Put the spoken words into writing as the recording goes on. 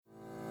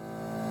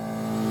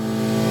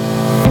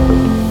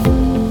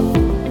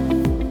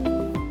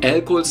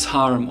Alcohol's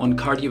harm on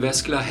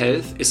cardiovascular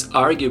health is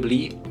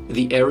arguably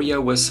the area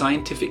where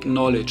scientific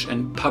knowledge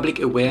and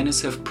public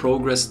awareness have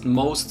progressed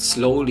most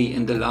slowly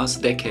in the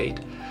last decade.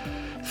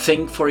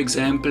 Think, for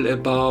example,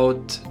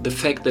 about the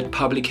fact that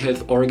public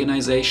health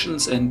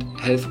organizations and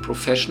health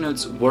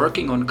professionals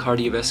working on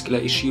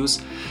cardiovascular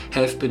issues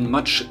have been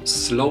much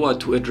slower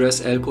to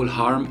address alcohol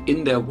harm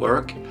in their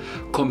work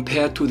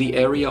compared to the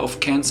area of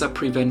cancer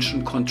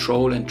prevention,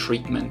 control, and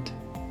treatment.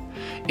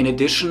 In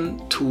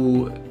addition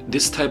to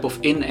this type of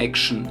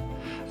inaction,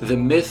 the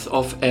myth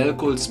of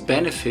alcohol's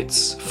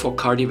benefits for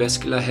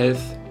cardiovascular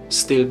health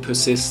still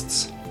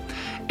persists.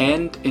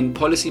 And in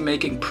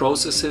policymaking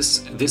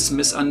processes, this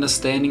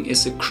misunderstanding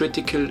is a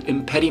critical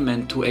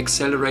impediment to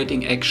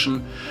accelerating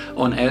action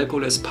on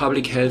alcohol as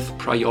public health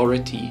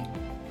priority.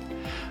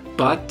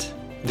 But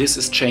this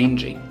is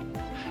changing.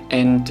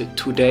 And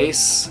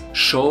today's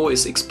show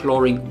is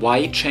exploring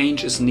why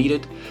change is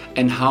needed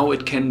and how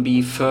it can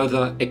be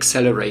further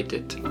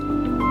accelerated.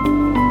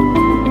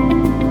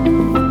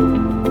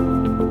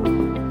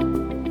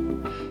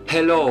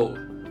 Hello,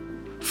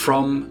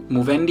 from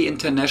Movendi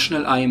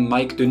International, I am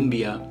Mike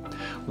Dünbier.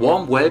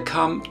 Warm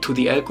welcome to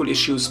the Alcohol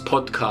Issues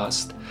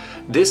podcast.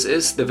 This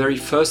is the very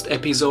first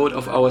episode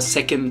of our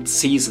second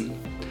season.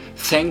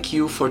 Thank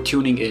you for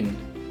tuning in.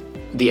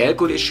 The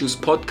Alcohol Issues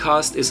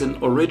podcast is an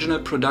original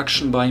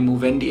production by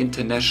Movendi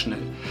International.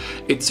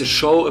 It's a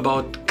show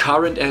about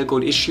current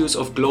alcohol issues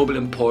of global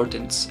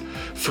importance.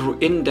 Through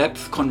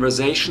in-depth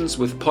conversations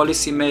with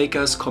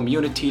policymakers,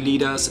 community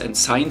leaders, and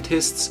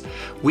scientists,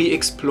 we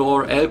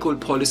explore alcohol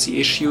policy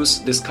issues,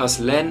 discuss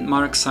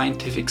landmark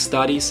scientific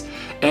studies,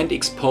 and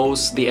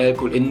expose the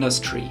alcohol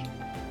industry.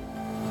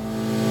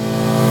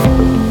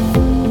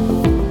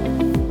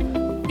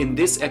 In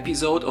this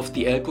episode of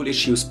the Alcohol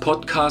Issues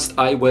podcast,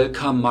 I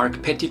welcome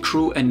Mark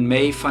Pettigrew and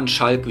May van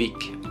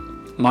Schalkwyk.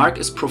 Mark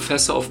is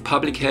Professor of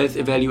Public Health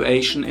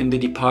Evaluation in the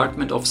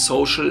Department of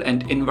Social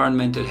and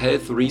Environmental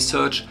Health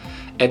Research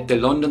at the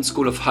London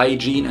School of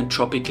Hygiene and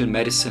Tropical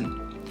Medicine.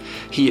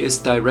 He is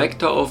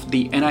Director of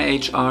the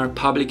NIHR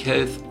Public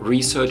Health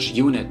Research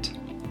Unit.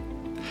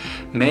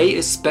 May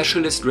is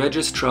Specialist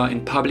Registrar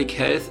in Public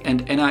Health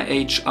and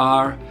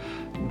NIHR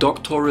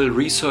Doctoral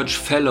Research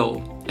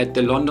Fellow at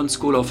the London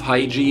School of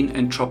Hygiene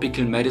and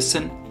Tropical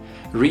Medicine,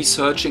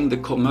 researching the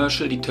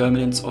commercial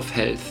determinants of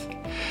health.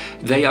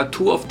 They are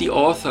two of the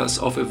authors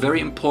of a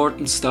very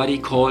important study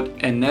called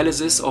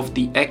Analysis of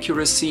the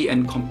Accuracy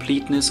and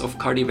Completeness of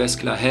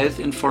Cardiovascular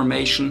Health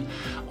Information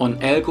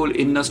on Alcohol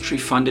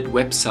Industry-Funded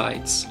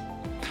Websites.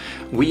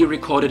 We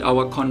recorded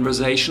our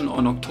conversation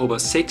on October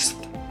 6th,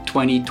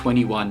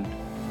 2021.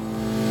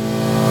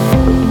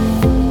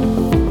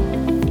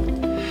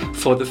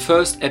 For the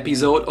first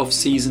episode of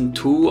Season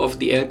 2 of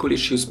the Alcohol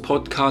Issues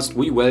podcast,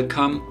 we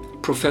welcome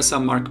Professor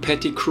Mark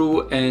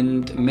Pettigrew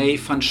and May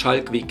van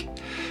Schalkwyk.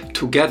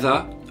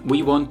 Together,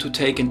 we want to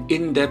take an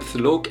in-depth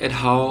look at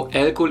how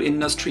alcohol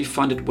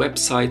industry-funded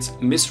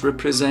websites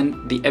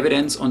misrepresent the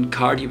evidence on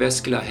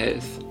cardiovascular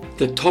health.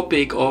 The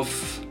topic of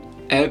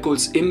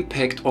alcohol's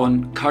impact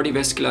on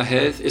cardiovascular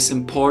health is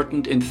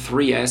important in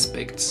three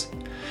aspects: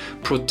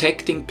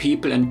 protecting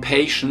people and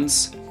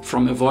patients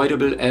from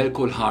avoidable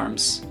alcohol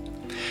harms,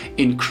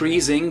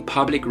 increasing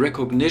public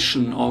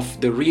recognition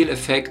of the real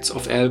effects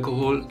of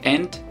alcohol,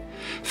 and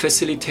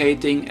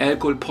facilitating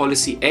alcohol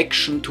policy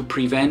action to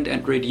prevent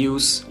and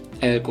reduce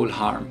alcohol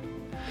harm.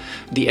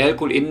 The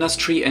alcohol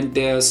industry and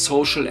their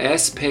social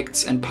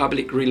aspects and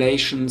public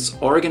relations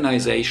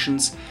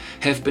organizations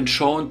have been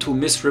shown to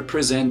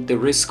misrepresent the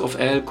risk of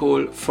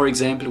alcohol, for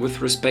example,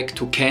 with respect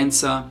to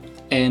cancer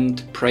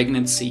and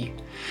pregnancy.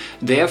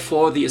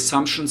 Therefore, the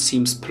assumption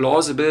seems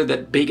plausible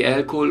that big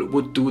alcohol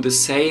would do the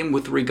same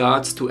with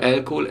regards to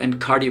alcohol and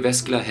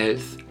cardiovascular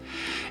health.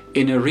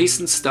 In a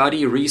recent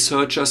study,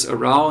 researchers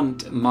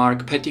around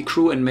Mark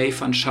Pettigrew and May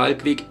van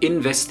Schalkwyk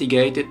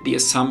investigated the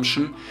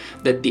assumption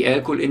that the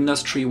alcohol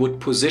industry would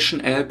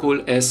position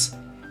alcohol as,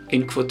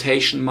 in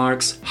quotation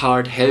marks,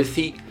 hard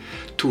healthy,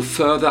 to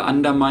further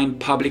undermine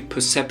public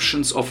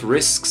perceptions of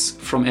risks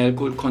from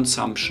alcohol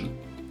consumption.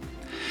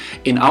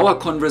 In our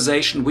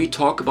conversation, we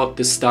talk about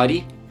the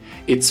study,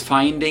 its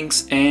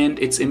findings, and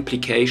its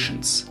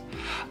implications.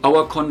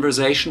 Our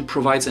conversation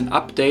provides an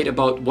update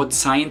about what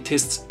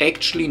scientists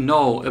actually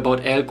know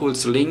about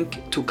alcohol's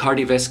link to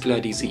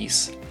cardiovascular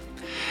disease.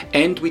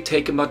 And we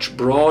take a much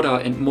broader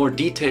and more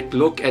detailed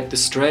look at the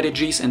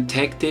strategies and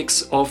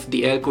tactics of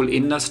the alcohol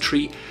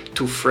industry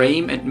to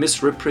frame and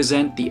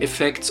misrepresent the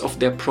effects of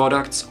their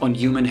products on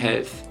human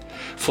health.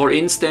 For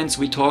instance,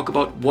 we talk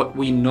about what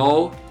we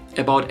know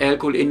about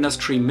alcohol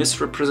industry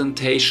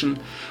misrepresentation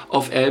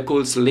of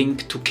alcohol's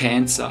link to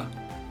cancer.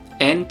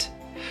 And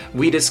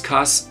we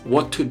discuss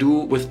what to do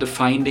with the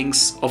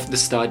findings of the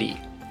study.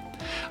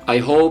 I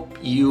hope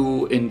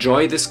you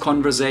enjoy this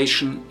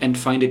conversation and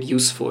find it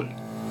useful.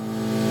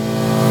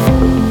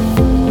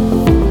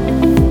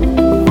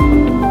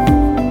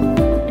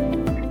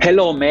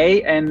 Hello,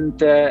 May, and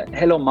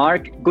hello,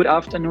 Mark. Good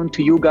afternoon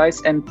to you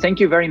guys, and thank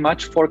you very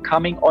much for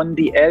coming on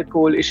the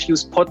Alcohol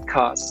Issues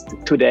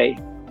podcast today.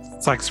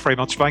 Thanks very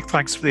much, Mike.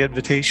 Thanks for the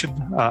invitation.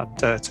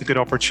 And it's a good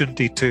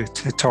opportunity to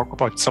talk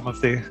about some of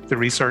the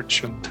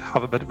research and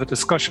have a bit of a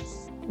discussion.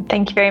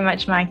 Thank you very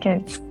much, Mike.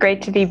 It's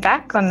great to be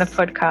back on the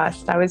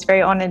podcast. I was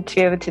very honored to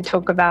be able to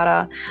talk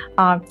about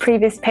our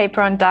previous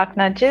paper on dark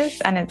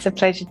nudges, and it's a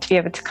pleasure to be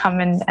able to come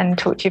and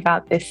talk to you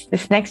about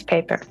this next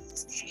paper.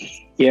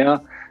 Yeah,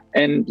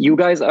 and you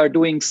guys are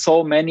doing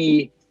so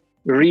many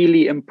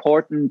really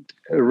important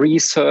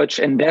research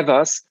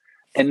endeavors,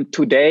 and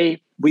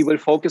today we will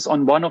focus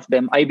on one of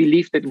them. I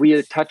believe that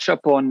we'll touch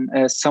upon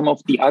some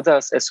of the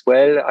others as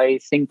well. I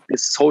think the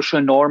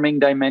social norming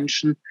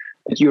dimension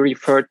that you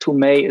referred to,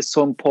 May, is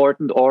so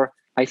important, or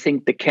I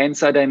think the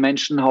cancer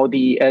dimension, how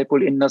the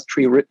alcohol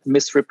industry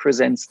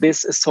misrepresents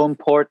this, is so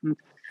important.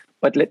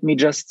 But let me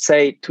just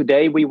say,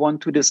 today we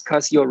want to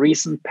discuss your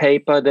recent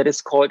paper that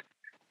is called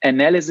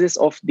Analysis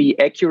of the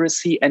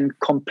Accuracy and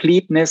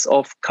Completeness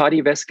of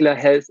Cardiovascular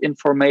Health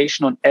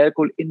Information on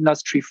Alcohol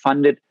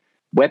Industry-Funded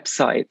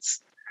Websites.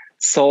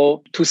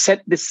 So to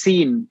set the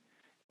scene,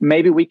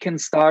 maybe we can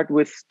start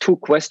with two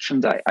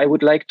questions. I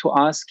would like to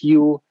ask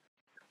you,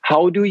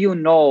 how do you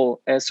know,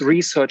 as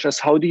researchers,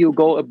 how do you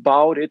go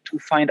about it to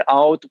find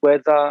out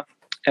whether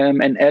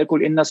an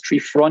alcohol industry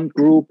front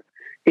group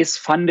is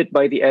funded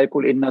by the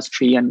alcohol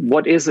industry, and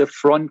what is a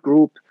front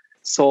group?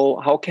 So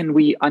how can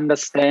we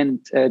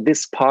understand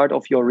this part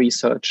of your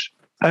research?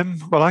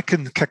 Well, I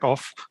can kick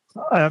off.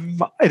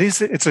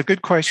 It's a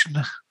good question.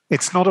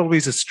 It's not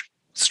always a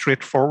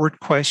straightforward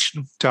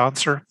question to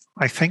answer,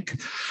 I think.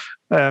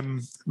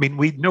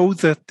 We know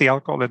that the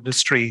alcohol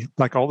industry,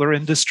 like other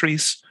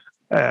industries,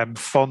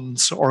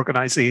 funds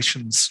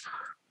organizations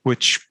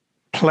which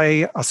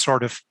play a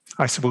sort of,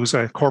 I suppose,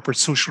 a corporate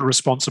social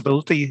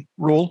responsibility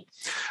role.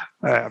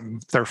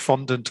 They're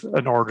funded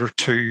in order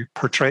to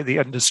portray the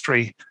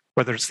industry,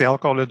 whether it's the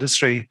alcohol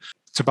industry,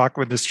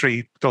 tobacco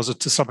industry does it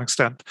to some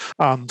extent,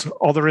 and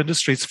other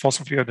industries,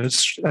 fossil fuel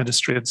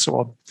industry and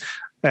so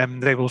on.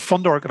 They will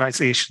fund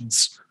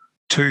organizations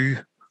to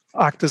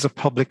act as a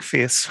public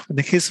face. In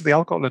the case of the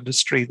alcohol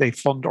industry, they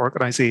fund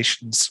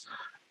organizations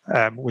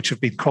which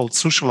have been called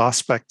social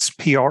aspects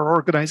PR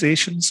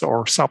organizations,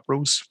 or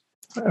SAPROs.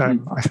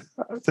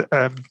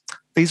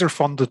 These are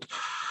funded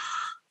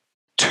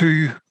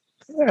to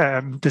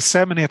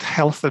disseminate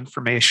health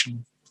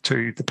information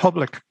to the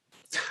public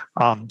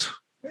and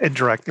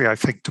indirectly, I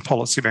think, to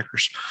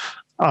policymakers.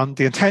 And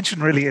the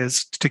intention really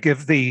is to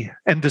give the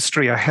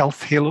industry a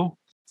health halo.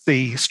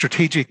 The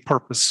strategic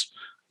purpose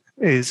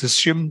is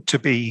assumed to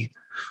be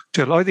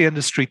to allow the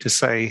industry to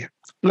say,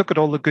 look at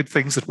all the good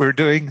things that we're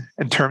doing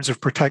in terms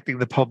of protecting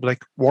the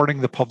public,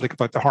 warning the public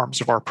about the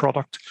harms of our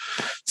product.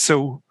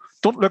 So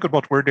don't look at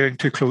what we're doing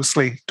too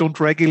closely. Don't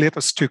regulate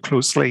us too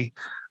closely.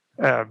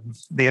 The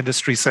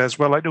industry says,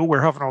 well, I know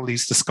we're having all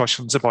these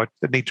discussions about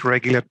the need to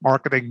regulate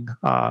marketing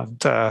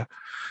and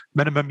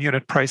minimum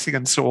unit pricing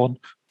and so on,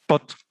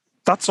 but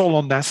that's all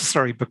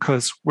unnecessary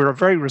because we're a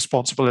very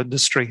responsible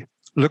industry.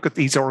 Look at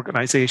these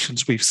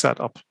organizations we've set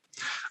up.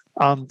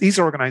 And these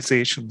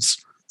organizations,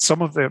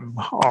 some of them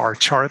are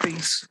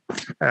charities,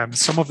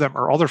 some of them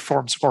are other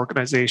forms of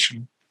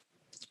organization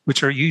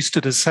which are used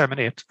to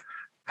disseminate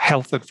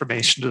health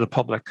information to the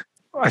public.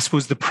 I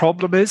suppose the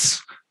problem is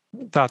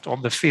that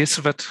on the face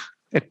of it,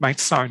 it might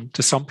sound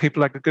to some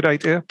people like a good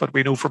idea, but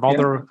we know from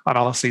other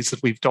analyses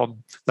that we've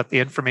done that the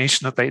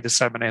information that they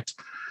disseminate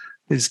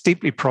is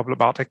deeply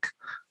problematic.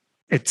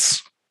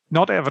 It's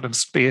not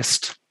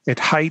evidence-based, it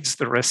hides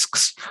the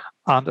risks,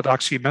 and it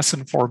actually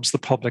misinforms the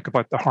public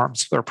about the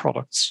harms of their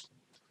products.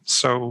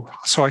 So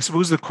I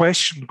suppose the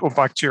question, go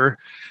back to your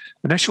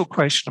initial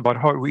question about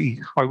how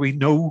we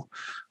know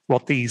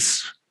what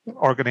these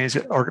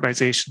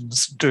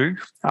organizations do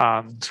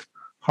and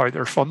how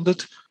they're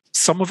funded.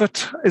 Some of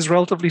it is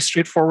relatively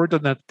straightforward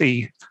in that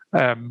the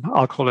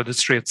alcohol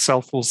industry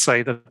itself will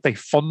say that they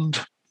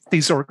fund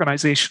these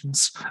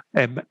organizations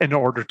in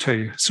order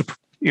to,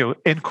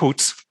 in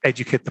quotes,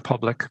 educate the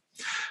public.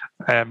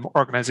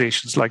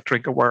 Organizations like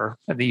DrinkAware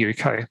in the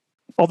UK.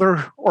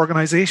 Other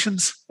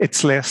organizations,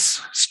 it's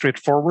less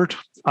straightforward,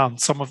 and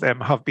some of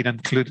them have been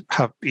included.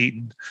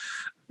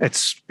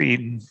 It's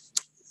been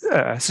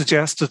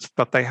suggested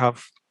that they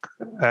have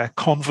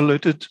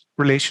convoluted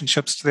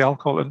relationships to the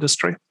alcohol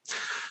industry.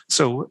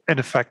 So, in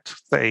effect,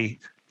 they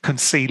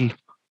conceal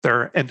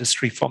their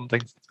industry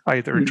funding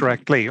either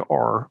directly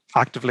or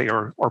actively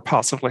or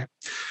passively.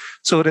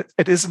 So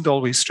it isn't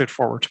always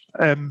straightforward.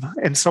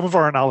 In some of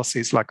our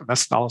analyses, like in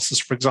this analysis,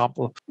 for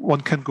example,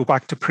 one can go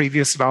back to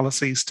previous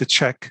analyses to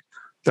check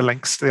the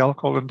links to the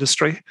alcohol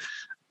industry.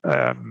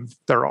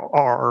 There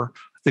are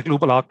the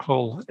global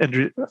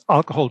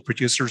alcohol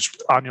producers'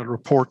 annual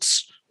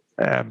reports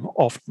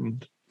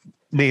often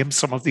name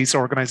some of these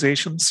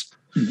organizations.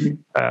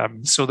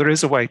 Mm-hmm. So there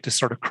is a way to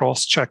sort of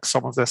cross-check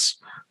some of this.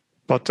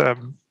 But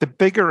the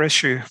bigger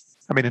issue,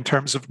 in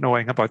terms of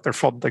knowing about their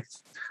funding,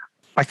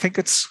 I think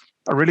it's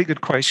a really good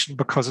question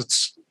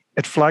because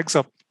it flags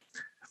up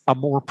a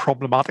more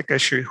problematic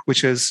issue,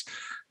 which is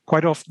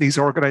quite often these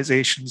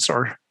organizations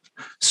are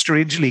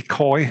strangely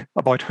coy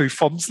about who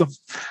funds them.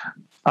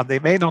 And they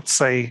may not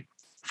say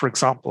for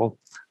example,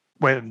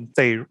 when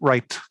they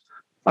write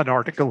an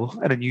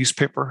article in a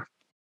newspaper,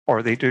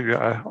 or they do,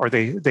 or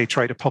they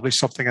try to publish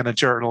something in a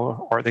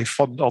journal, or they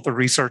fund other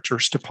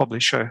researchers to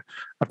publish a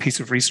piece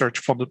of research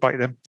funded by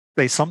them,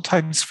 they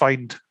sometimes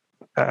find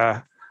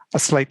a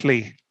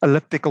slightly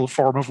elliptical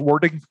form of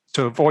wording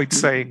to avoid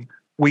saying,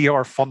 we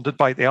are funded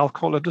by the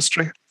alcohol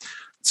industry.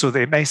 So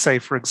they may say,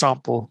 for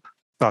example,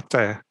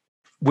 that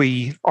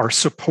we are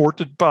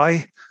supported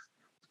by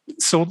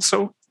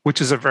so-and-so,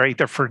 which is a very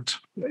different,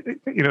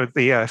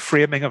 the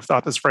framing of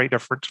that is very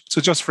different. So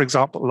just for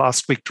example,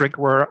 last week,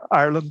 Drinkware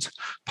Ireland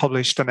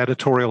published an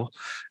editorial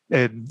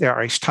in the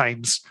Irish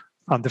Times,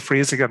 and the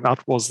phrasing in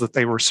that was that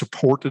they were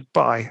supported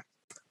by,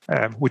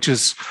 which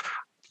is,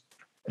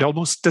 it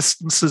almost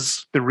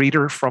distances the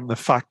reader from the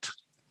fact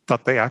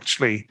that they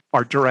actually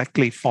are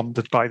directly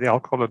funded by the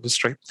alcohol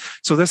industry.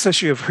 So this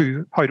issue of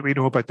how do we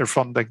know about their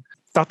funding,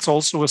 that's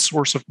also a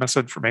source of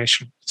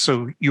misinformation.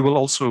 So you will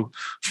also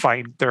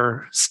find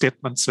their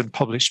statements in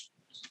published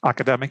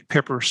academic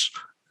papers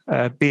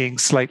being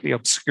slightly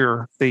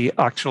obscure the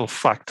actual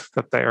fact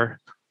that they're,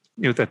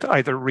 that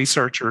either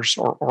researchers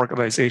or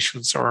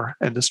organizations are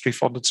industry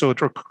funded. So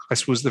I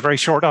suppose the very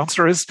short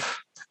answer is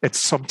it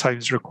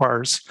sometimes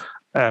requires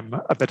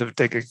a bit of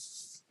digging.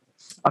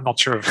 I'm not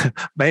sure if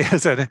May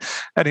has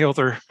any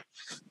other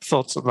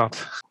thoughts on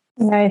that.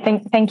 No,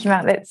 thank you,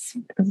 Matt. It's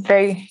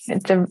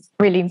a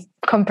really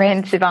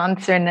comprehensive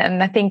answer,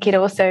 and I think it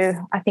also,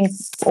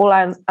 all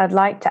I'd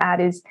like to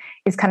add is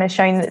kind of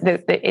showing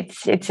that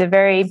it's a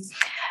very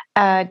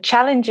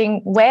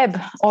challenging web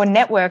or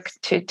network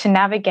to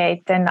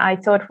navigate. And I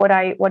thought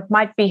what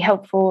might be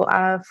helpful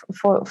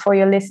for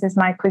your listeners,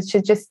 Mike, was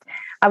to just,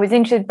 I was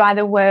interested by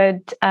the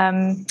word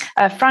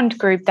front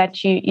group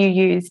that you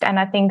used, and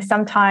I think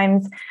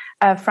sometimes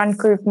front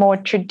group more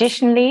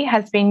traditionally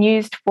has been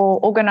used for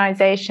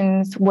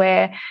organizations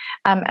where,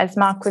 as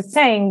Mark was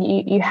saying,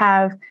 you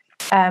have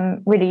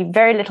really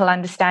very little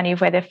understanding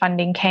of where their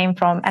funding came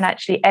from, and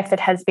actually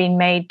effort has been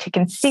made to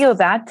conceal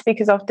that,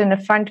 because often a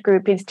front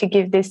group is to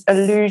give this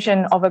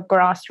illusion of a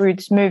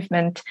grassroots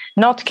movement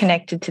not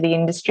connected to the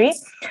industry.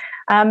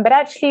 But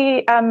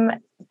actually,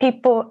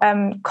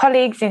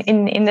 colleagues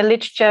in the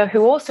literature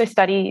who also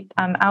study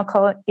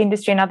alcohol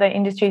industry and other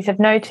industries have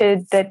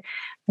noted that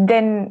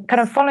then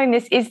kind of following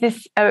this is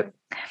this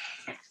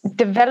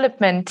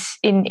development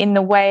in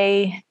the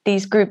way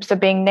these groups are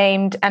being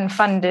named and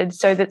funded,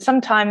 so that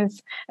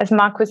sometimes, as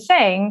Mark was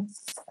saying,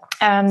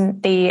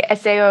 the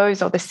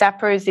SAOs or the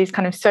SAPOs, these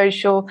kind of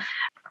social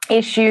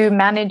issue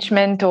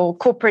management or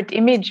corporate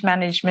image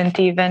management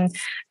even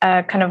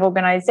kind of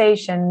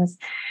organizations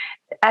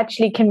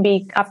actually can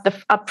be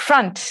up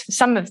front,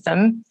 some of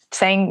them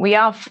saying we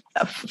are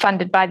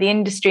funded by the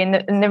industry.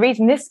 And the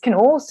reason this can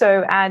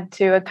also add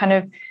to a kind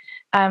of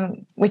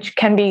which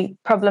can be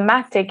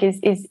problematic is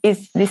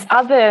this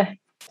other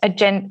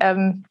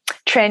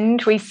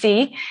trend we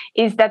see,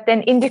 is that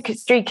then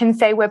industry can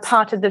say we're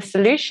part of the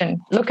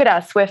solution. Look at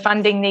us, we're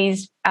funding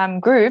these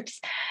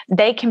groups.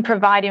 They can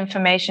provide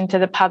information to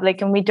the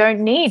public and we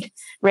don't need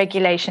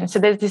regulation. So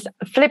there's this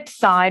flip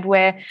side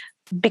where,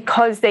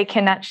 because they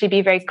can actually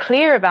be very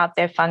clear about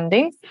their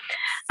funding.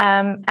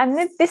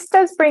 And this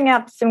does bring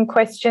up some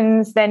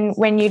questions then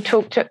when you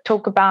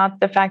talk about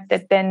the fact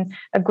that then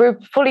a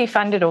group fully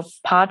funded or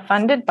part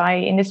funded by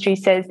industry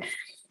says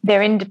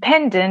they're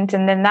independent,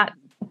 and then that,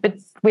 but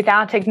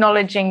without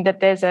acknowledging that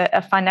there's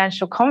a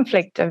financial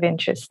conflict of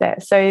interest there.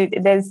 So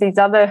there's these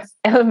other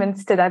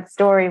elements to that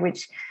story,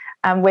 which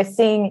we're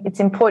seeing.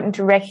 It's important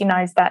to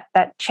recognize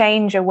that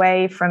change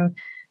away from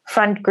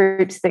front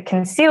groups that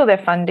conceal their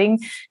funding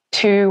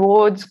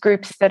towards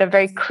groups that are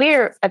very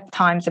clear at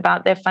times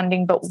about their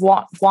funding, but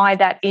why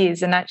that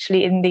is, and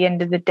actually in the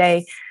end of the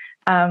day,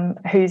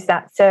 who's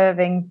that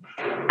serving.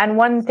 And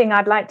one thing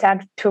I'd like to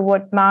add to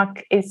what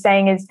Mark is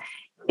saying is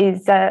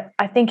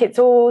I think it's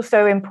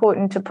also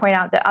important to point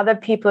out that other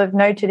people have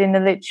noted in the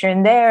literature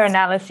in their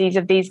analyses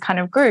of these kind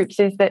of groups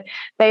is that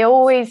they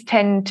always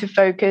tend to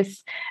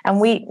focus, and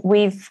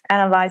we've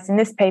analysed in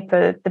this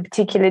paper the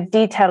particular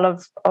detail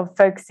of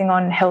focusing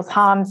on health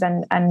harms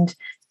and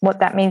what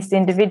that means to the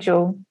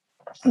individual,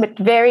 but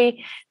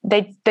they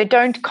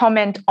don't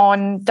comment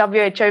on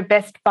WHO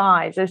best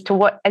buys as to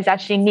what is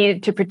actually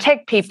needed to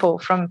protect people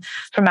from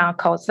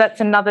alcohol. So that's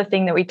another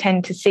thing that we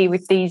tend to see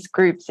with these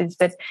groups, is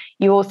that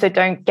you also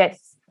don't get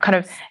kind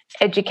of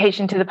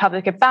education to the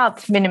public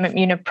about minimum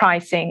unit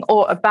pricing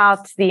or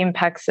about the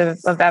impacts of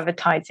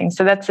advertising.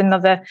 So that's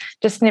another,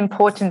 just an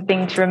important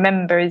thing to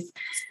remember, is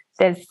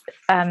there's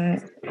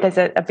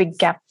a big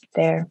gap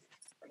there.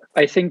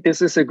 I think this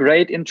is a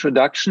great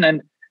introduction,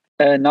 and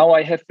now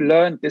I have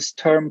learned this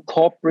term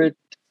corporate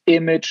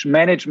image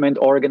management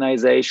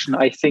organization.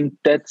 I think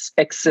that's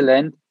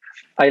excellent.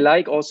 I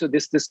like also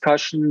this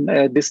discussion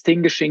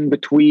distinguishing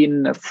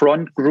between a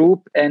front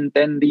group and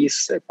then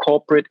these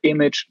corporate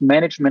image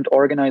management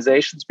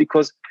organizations,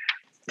 because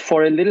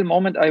for a little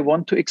moment, I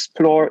want to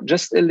explore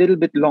just a little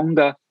bit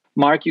longer.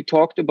 Mark, you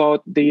talked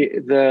about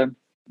the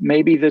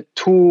maybe the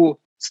two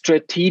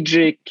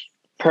strategic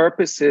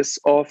purposes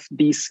of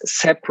these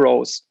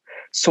SAPROs.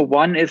 So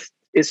one is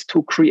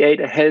to create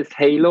a health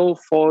halo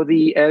for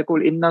the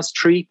alcohol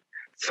industry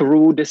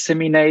through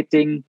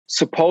disseminating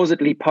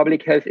supposedly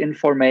public health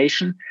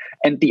information.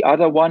 And the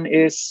other one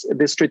is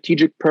the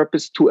strategic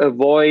purpose to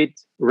avoid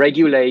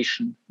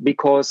regulation,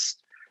 because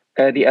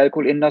the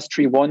alcohol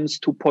industry wants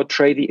to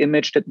portray the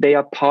image that they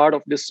are part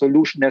of the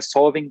solution. They're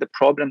solving the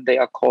problem they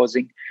are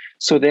causing.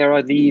 So there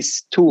are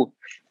these two.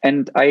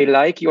 And I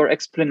like your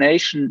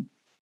explanation,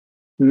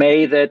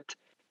 May, that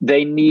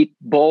they need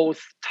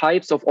both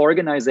types of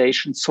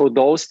organizations. So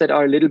those that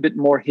are a little bit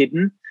more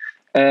hidden,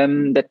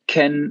 that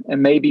can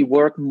maybe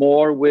work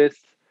more with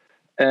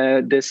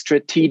the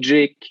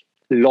strategic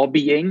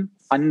lobbying,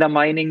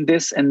 undermining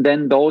this, and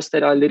then those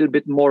that are a little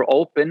bit more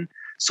open,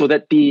 so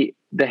that the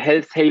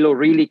health halo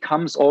really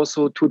comes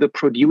also to the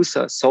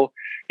producer. So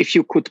if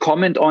you could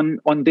comment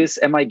on this,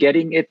 am I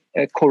getting it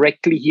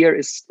correctly here?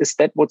 Is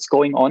that what's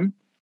going on?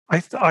 I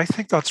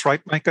think that's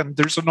right, Mike. And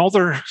there's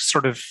another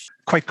sort of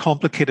quite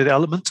complicated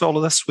element to all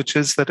of this, which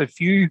is that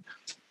if you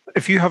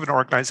have an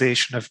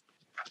organization, if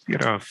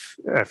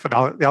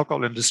the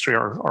alcohol industry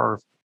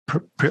or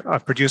a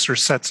producer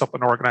sets up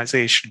an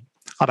organization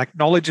and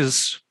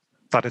acknowledges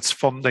that it's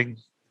funding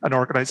an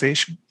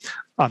organization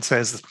and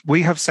says,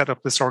 we have set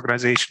up this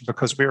organization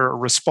because we're a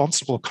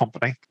responsible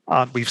company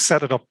and we've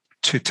set it up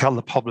to tell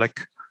the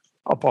public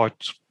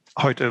about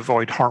how to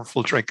avoid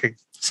harmful drinking.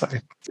 So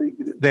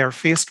they're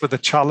faced with a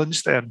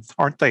challenge then,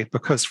 aren't they?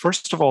 Because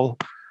first of all,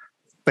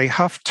 they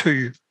have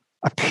to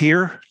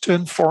appear to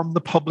inform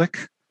the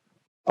public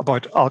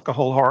about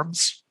alcohol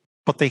harms,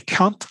 but they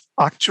can't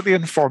actually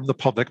inform the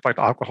public about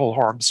alcohol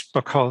harms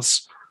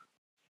because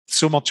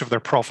so much of their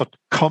profit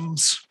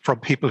comes from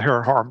people who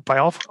are harmed by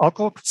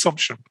alcohol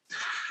consumption.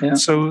 Yeah.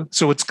 So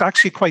it's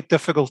actually quite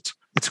difficult.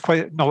 It's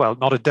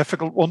not a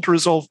difficult one to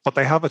resolve, but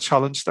they have a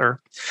challenge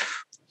there.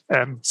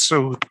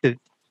 So the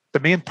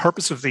main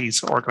purpose of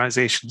these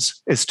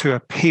organizations is to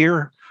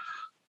appear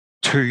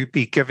to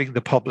be giving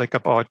the public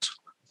about,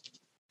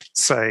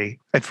 say,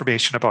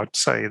 information about,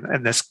 say,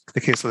 in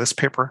the case of this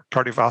paper,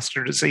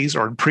 cardiovascular disease,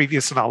 or in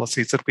previous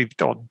analyses that we've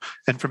done,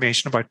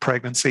 information about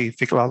pregnancy,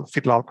 fetal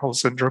alcohol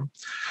syndrome,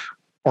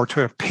 or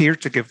to appear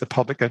to give the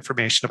public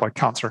information about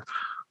cancer.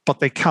 But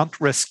they can't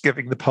risk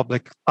giving the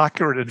public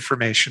accurate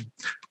information,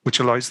 which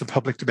allows the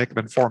public to make an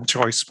informed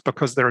choice,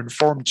 because their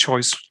informed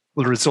choice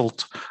will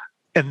result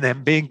in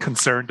them being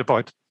concerned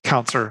about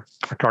cancer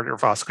or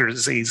cardiovascular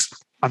disease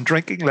and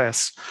drinking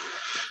less.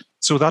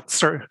 So that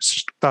square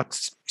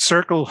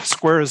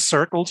is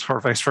circled, or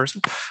vice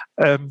versa,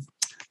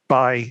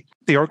 by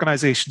the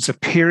organizations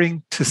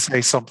appearing to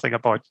say something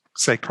about,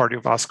 say,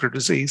 cardiovascular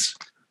disease.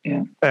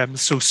 Yeah.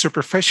 So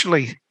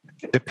superficially,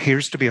 it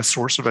appears to be a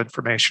source of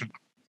information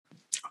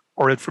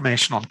or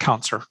information on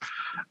cancer.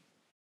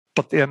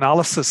 But the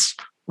analysis,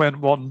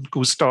 when one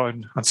goes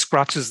down and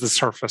scratches the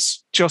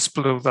surface, just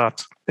below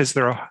that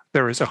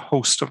there is a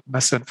host of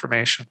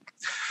misinformation.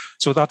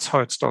 So that's how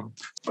it's done.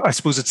 I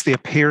suppose it's the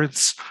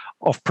appearance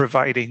of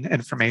providing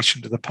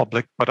information to the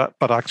public, but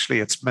actually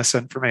it's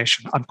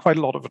misinformation. And quite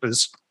a lot of it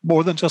is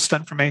more than just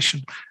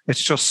information.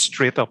 It's just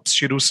straight up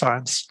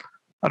pseudoscience.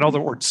 In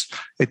other words,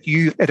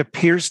 it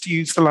appears to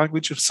use the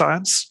language of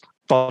science,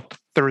 but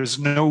there is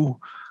no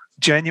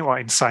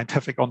genuine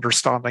scientific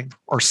understanding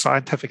or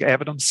scientific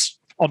evidence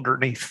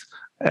underneath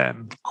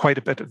quite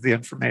a bit of the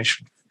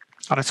information.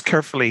 And it's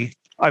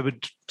I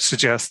would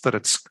suggest that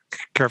it's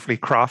carefully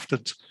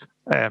crafted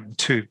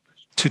to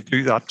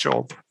do that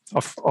job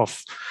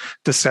of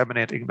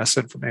disseminating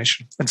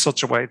misinformation in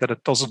such a way that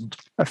it doesn't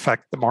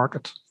affect the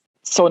market.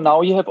 So now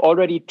you have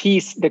already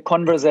teased the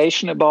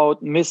conversation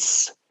about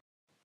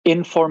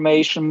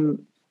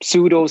misinformation,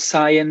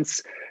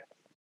 pseudoscience.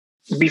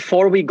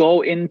 Before we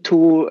go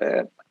into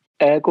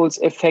alcohol's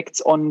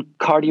effects on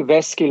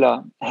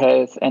cardiovascular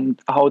health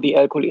and how the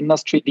alcohol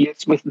industry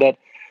deals with that,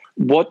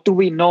 what do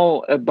we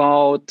know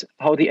about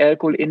how the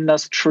alcohol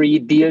industry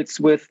deals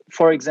with,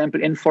 for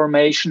example,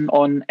 information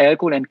on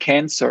alcohol and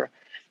cancer?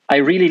 I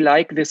really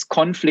like this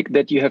conflict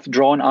that you have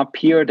drawn up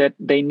here, that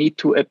they need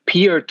to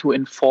appear to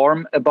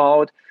inform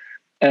about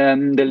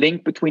the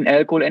link between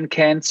alcohol and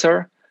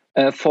cancer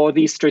for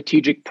these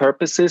strategic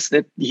purposes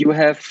that you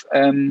have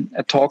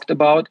talked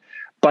about,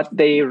 but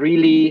they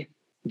really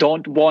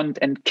don't want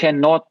and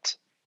cannot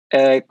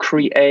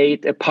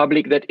create a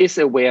public that is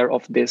aware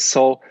of this.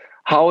 So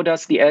how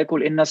does the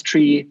alcohol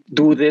industry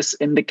do this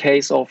in the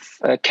case of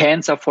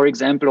cancer, for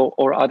example,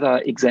 or other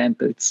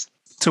examples?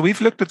 So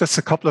we've looked at this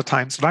a couple of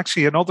times, and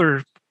actually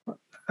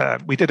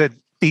we did a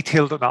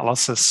detailed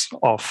analysis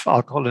of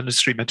alcohol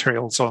industry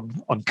materials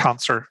on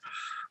cancer,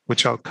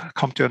 which I'll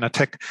come to in a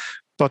tick.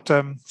 But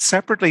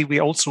separately, we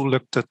also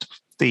looked at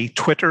the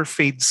Twitter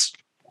feeds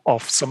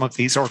of some of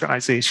these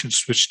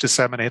organizations which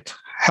disseminate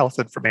health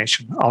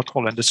information,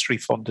 alcohol industry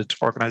funded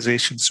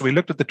organizations. So we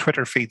looked at the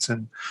Twitter feeds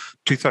in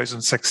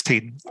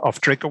 2016 of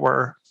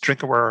DrinkAware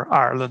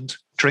Ireland,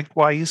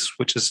 DrinkWise,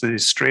 which is the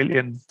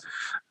Australian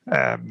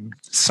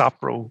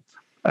SAPRO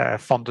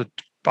funded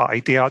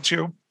by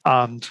Diageo.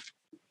 And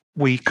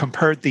we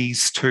compared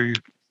these to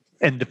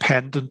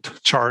independent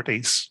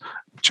charities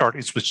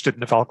charities which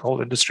didn't have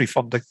alcohol industry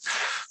funding.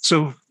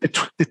 So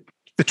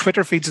the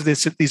Twitter feeds of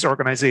these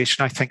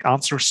organizations, I think,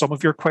 answer some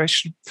of your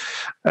question,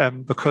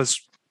 because,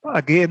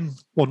 again,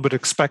 one would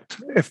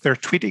expect if they're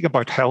tweeting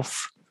about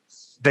health,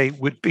 they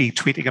would be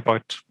tweeting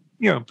about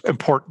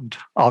important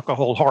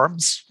alcohol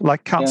harms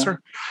like cancer.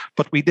 Yeah.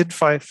 But we did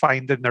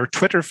find in their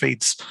Twitter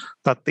feeds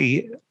that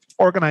the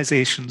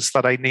organizations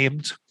that I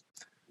named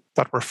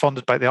that were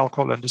funded by the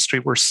alcohol industry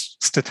were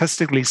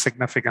statistically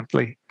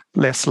significantly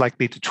less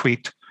likely to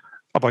tweet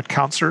about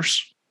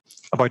cancers,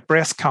 about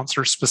breast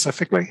cancer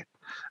specifically,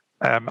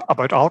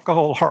 about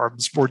alcohol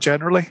harms more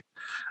generally,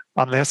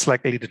 and less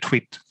likely to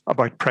tweet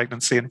about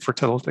pregnancy and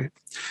fertility.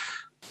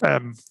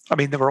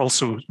 They were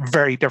also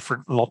very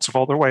different in lots of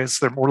other ways.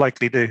 They're more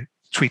likely to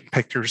tweet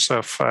pictures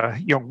of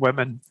young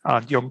women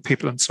and young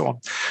people and so on.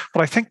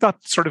 But I think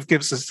that sort of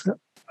gives us,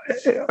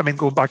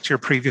 going back to your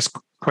previous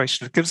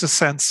question, it gives a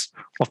sense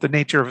of the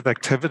nature of the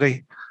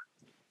activity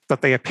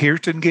that they appear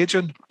to engage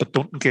in, but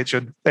don't engage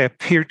in. They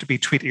appear to be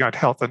tweeting out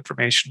health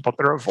information, but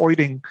they're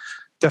avoiding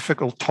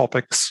difficult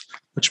topics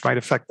which might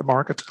affect the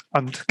market.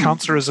 And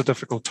cancer is a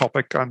difficult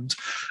topic. And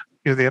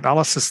the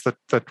analysis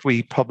that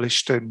we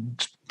published in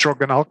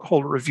Drug and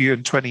Alcohol Review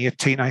in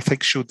 2018, I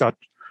think, showed that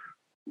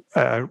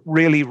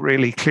really,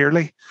 really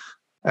clearly.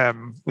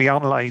 We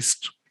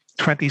analysed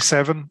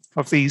 27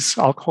 of these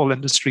alcohol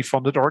industry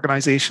funded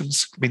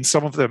organisations.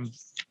 Some of them,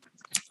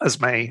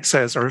 as May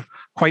says, are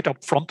quite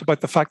upfront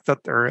about the fact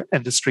that they're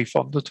industry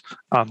funded,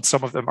 and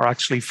some of them are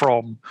actually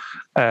from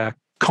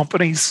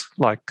companies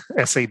like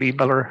SAB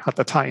Miller at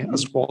the time,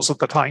 as was at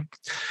the time.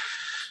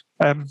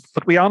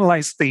 But we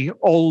analysed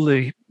all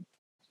the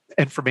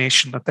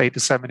information that they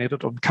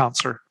disseminated on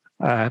cancer.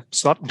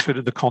 So that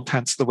included the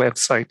contents of the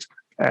website.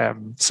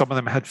 Some of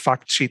them had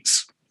fact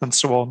sheets and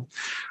so on.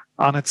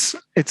 And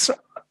it's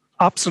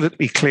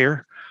absolutely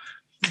clear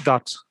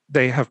that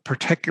they have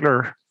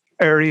particular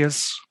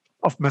areas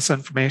of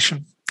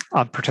misinformation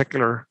and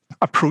particular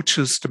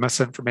approaches to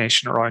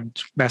misinformation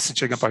around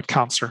messaging about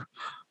cancer.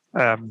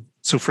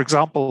 So, for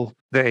example,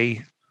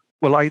 they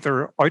will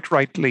either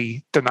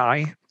outrightly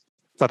deny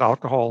that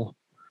alcohol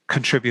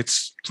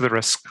contributes to the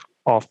risk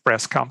of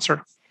breast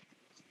cancer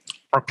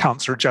or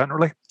cancer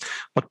generally.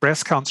 But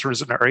breast cancer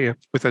is an area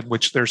within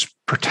which there's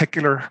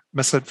particular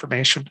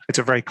misinformation. It's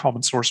a very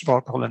common source of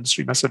alcohol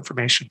industry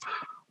misinformation.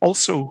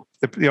 Also,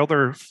 the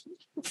other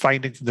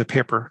finding from the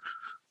paper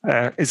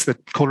is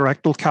that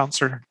colorectal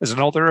cancer is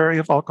another area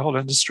of alcohol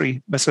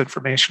industry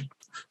misinformation.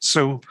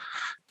 So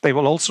they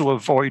will also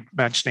avoid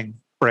mentioning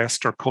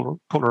breast or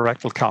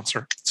colorectal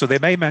cancer. So they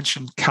may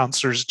mention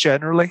cancers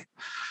generally,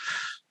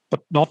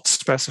 but not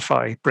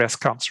specify breast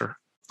cancer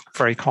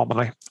very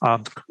commonly,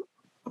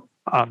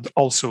 and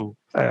also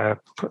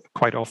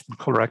quite often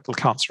colorectal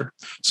cancer.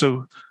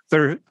 So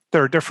there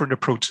are different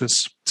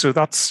approaches. So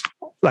that's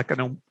like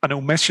an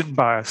omission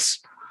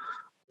bias.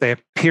 They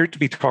appear to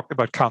be talking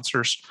about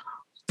cancers,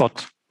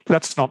 but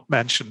let's not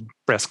mention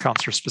breast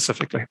cancer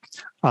specifically.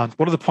 And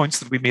one of the points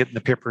that we made in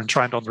the paper in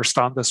trying to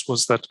understand this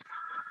was that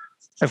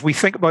if we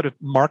think about it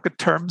in market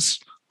terms,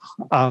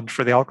 and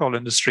for the alcohol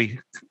industry,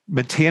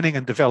 maintaining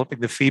and developing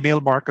the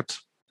female market,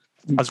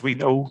 as we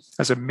know,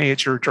 as a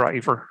major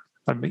driver,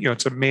 and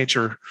it's a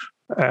major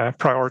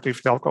priority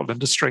for the alcohol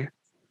industry,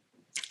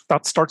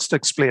 that starts to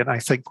explain, I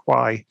think,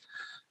 why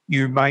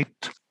you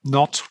might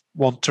not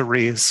want to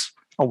raise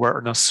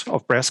awareness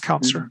of breast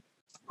cancer.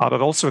 And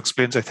it also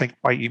explains, I think,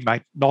 why you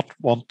might not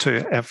want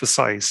to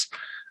emphasize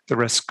the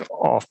risk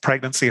of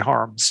pregnancy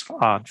harms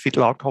and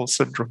fetal alcohol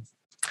syndrome.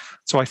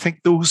 So I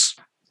think those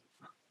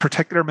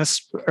particular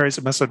areas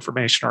of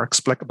misinformation are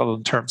explicable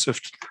in terms of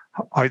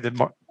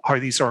how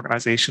these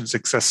organizations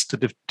exist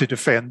to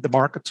defend the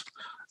market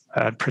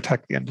and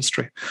protect the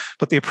industry.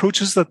 But the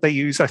approaches that they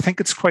use, I think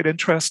it's quite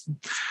interesting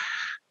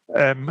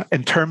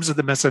in terms of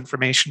the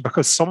misinformation,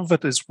 because some of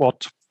it is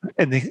what,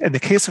 in the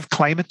case of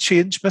climate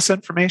change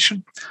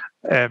misinformation,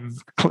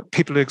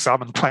 people who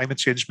examine climate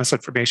change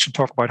misinformation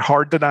talk about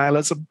hard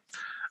denialism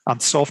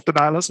and soft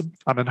denialism.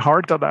 And in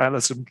hard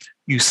denialism,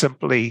 you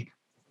simply,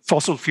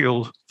 fossil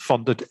fuel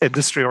funded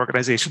industry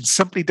organizations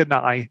simply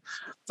deny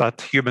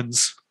that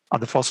humans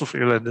and the fossil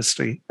fuel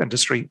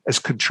industry is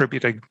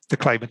contributing to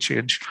climate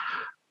change.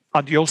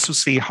 And you also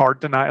see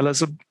hard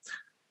denialism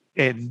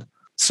in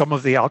some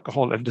of the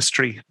alcohol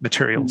industry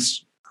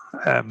materials.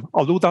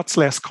 Although that's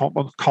less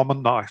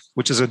common now,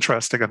 which is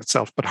interesting in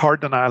itself. But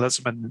hard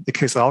denialism in the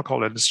case of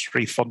alcohol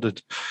industry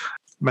funded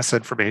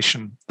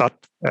misinformation, that,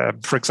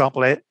 for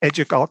example,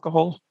 Educ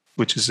Alcohol,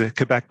 which is a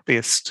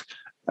Quebec-based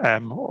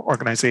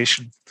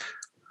organization,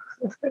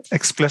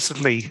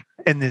 explicitly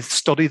in the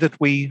study that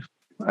we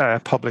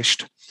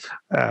published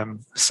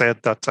said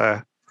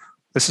that,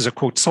 this is a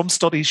quote, "Some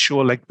studies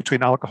show a link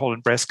between alcohol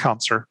and breast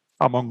cancer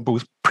among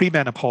both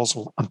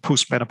premenopausal and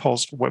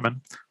postmenopausal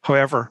women.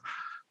 However,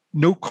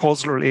 no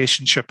causal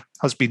relationship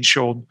has been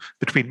shown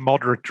between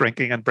moderate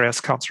drinking and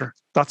breast cancer.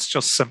 That's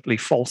just simply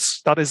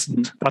false. That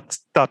isn't,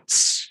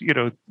 that's,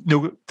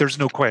 no, there's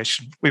no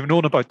question. We've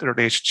known about the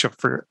relationship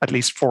for at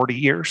least 40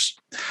 years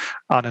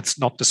and it's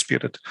not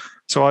disputed.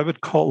 So I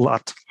would call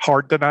that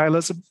hard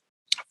denialism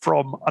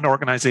from an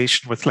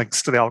organization with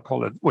links to the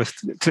alcohol,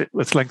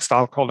 with links to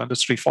alcohol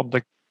industry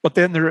funding. But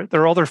then there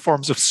are other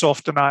forms of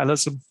soft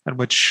denialism in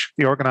which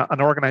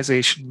an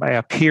organization may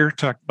appear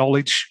to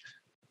acknowledge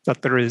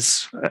that there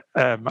is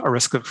a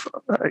risk of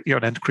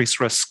an increased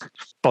risk,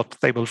 but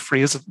they will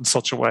phrase it in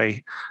such a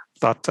way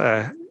that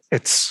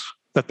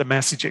that the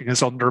messaging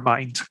is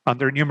undermined. And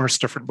there are numerous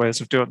different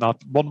ways of doing that.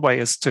 One way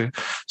is to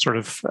sort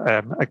of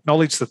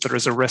acknowledge that there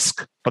is a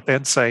risk, but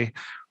then say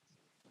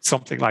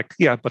something like,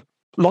 yeah, but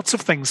lots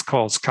of things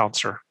cause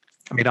cancer.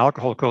 I mean,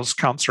 alcohol causes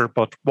cancer,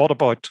 but what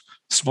about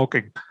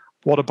smoking?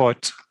 What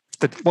about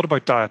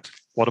diet?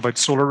 What about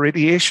solar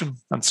radiation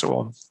and so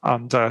on?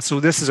 And so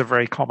this is a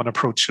very common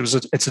approach.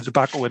 It's a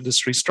tobacco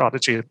industry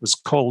strategy. It was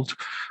called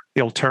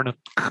the alternate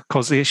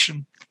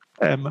causation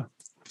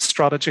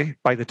strategy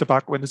by the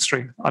tobacco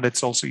industry, and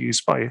it's also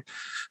used by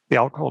the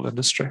alcohol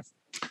industry.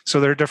 So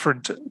there are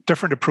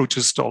different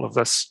approaches to all of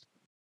this,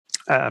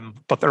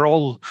 but they're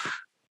all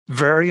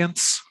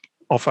variants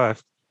of a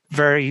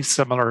very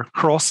similar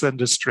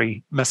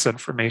cross-industry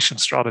misinformation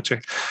strategy.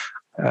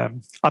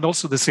 And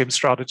also the same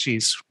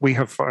strategies we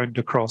have found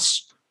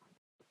across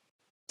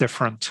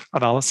different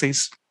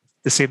analyses.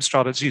 The same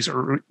strategies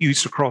are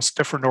used across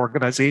different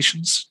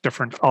organizations,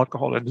 different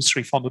alcohol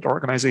industry funded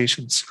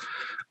organizations,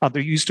 and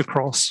they're used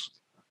across,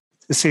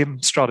 the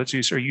same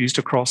strategies are used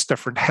across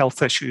different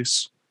health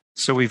issues.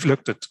 So we've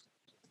looked at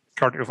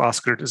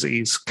cardiovascular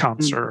disease,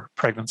 cancer,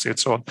 pregnancy, and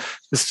so on.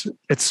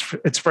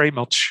 It's very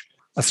much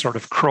a sort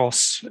of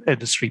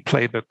cross-industry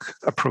playbook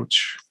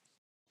approach.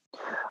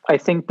 I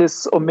think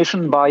this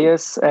omission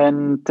bias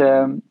and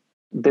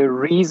the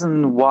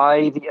reason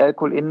why the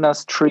alcohol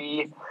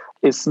industry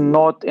is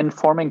not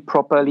informing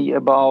properly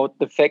about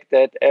the fact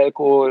that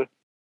alcohol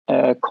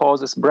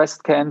causes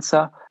breast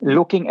cancer,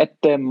 looking at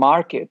the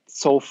market,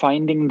 so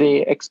finding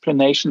the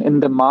explanation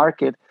in the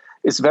market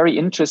is very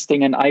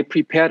interesting. And I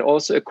prepared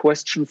also a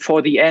question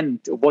for the end.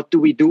 What do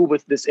we do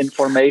with this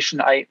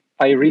information? I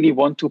really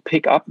want to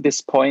pick up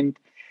this point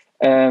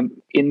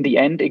in the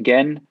end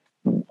again,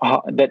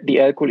 that the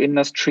alcohol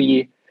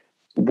industry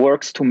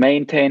works to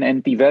maintain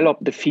and develop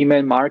the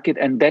female market,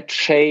 and that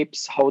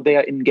shapes how they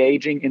are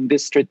engaging in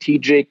this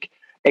strategic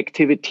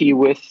activity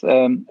with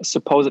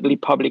supposedly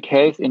public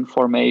health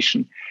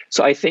information.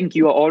 So I think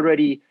you are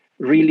already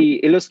really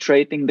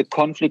illustrating the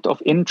conflict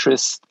of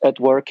interest at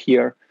work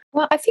here.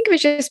 Well, I think it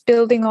was just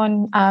building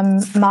on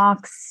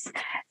Mark's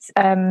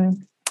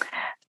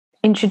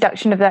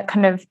introduction of that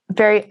kind of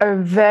very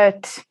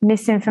overt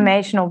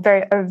misinformation or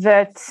very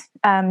overt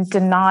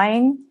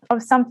denying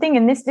of something,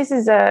 and this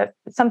is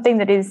something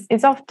that is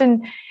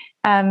often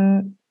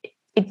at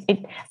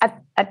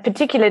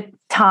particular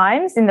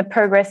times in the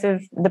progress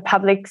of the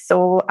public's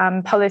or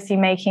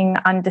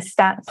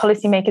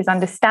policymakers'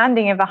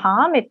 understanding of a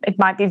harm, it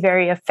might be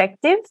very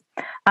effective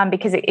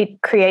because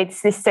it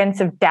creates this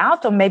sense of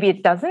doubt, or maybe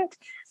it doesn't.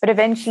 But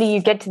eventually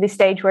you get to this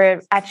stage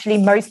where actually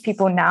most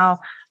people now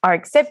are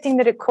accepting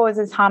that it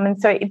causes harm.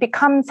 And so it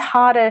becomes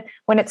harder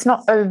when it's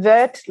not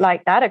overt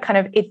like that, a kind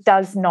of it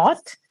does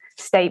not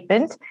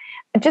statement.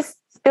 And just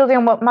building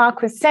on what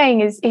Mark was saying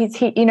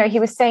he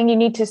was saying you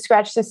need to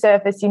scratch the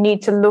surface, you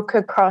need to look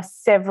across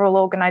several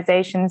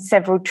organizations,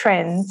 several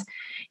trends,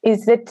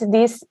 is that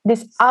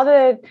this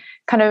other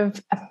kind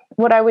of,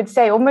 what I would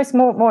say, almost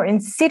more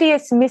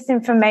insidious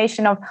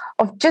misinformation of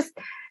just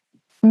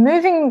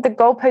moving the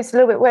goalposts a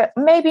little bit where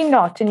maybe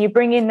not, and you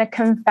bring in a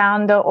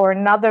confounder or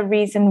another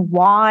reason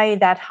why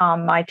that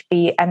harm might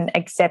be an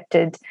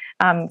accepted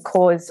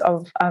cause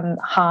of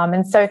harm.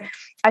 And so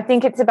I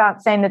think it's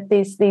about saying that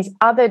these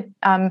other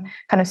kind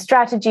of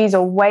strategies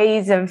or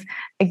ways of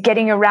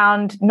getting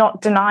around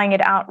not denying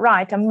it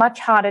outright are much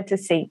harder to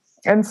see.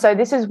 And so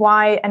this is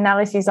why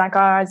analyses like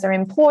ours are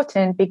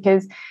important,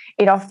 because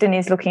it often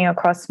is looking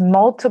across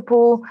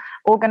multiple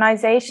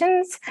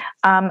organizations,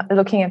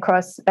 looking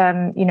across,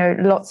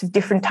 lots of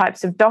different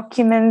types of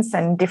documents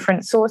and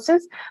different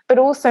sources, but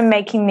also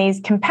making these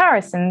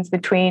comparisons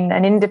between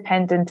an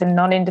independent and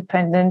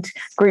non-independent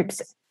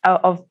groups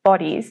of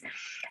bodies.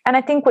 And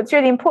I think what's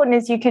really important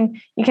is you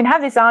can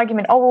have this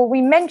argument, oh, well,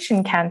 we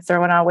mention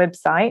cancer on our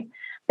website,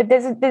 but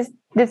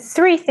there's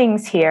three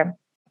things here.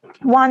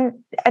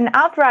 One, an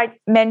outright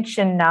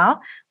mention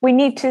now, we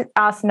need to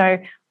ask,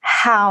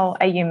 how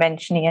are you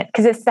mentioning it?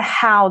 Because it's the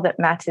how that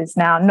matters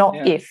now,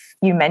 not if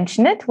you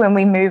mention it, when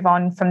we move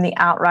on from the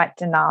outright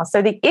denial.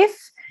 So the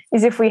if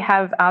is if we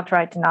have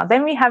outright denial.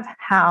 Then we have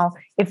how,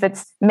 if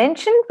it's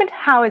mentioned, but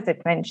how is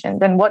it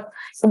mentioned and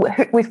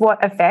with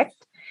what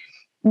effect?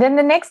 Then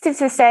the next is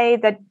to say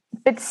that,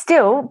 but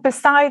still,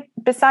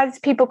 besides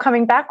people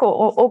coming back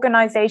or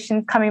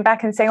organizations coming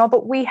back and saying, oh,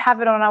 but we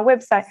have it on our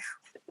website,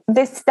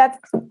 that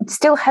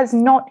still has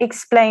not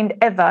explained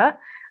ever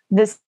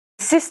this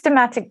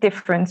systematic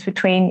difference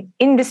between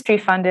industry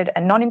funded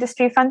and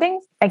non-industry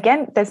funding.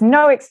 Again, there's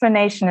no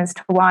explanation as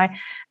to why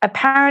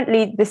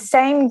apparently the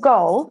same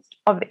goal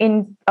of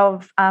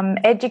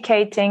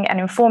educating and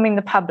informing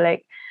the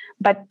public,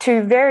 but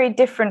two very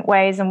different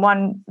ways, and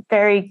one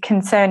very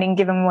concerning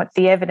given what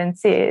the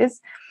evidence is.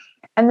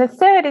 And the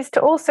third is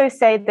to also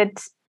say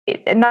that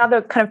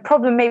another kind of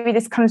problem, maybe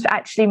this comes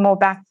actually more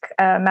back,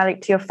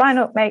 Malik, to your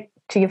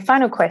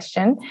final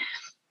question,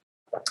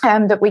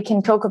 that we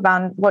can talk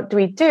about what do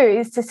we do,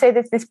 is to say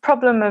there's this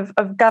problem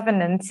of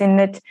governance in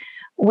that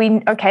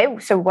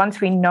so once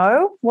we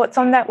know what's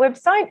on that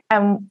website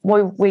and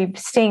we're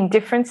seeing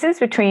differences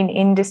between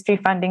industry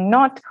funding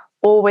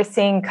or we're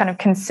seeing kind of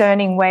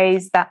concerning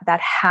ways that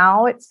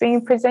how it's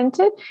being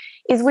presented,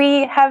 is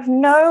we have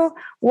no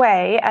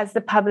way as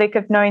the public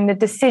of knowing the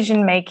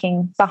decision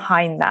making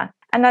behind that.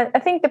 And I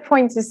think the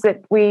point is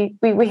that we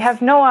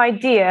have no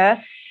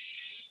idea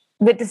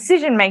the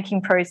decision-making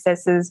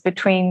processes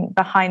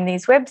behind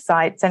these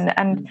websites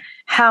and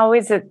how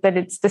is it that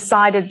it's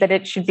decided that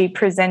it should be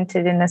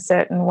presented in a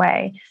certain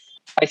way.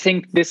 I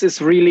think this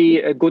is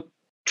really a good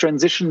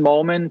transition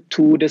moment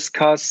to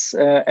discuss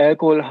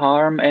alcohol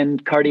harm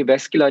and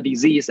cardiovascular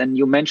disease. And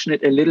you mentioned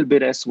it a little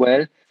bit as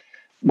well.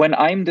 When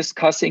I'm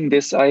discussing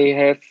this, I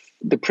have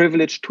the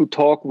privilege to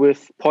talk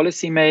with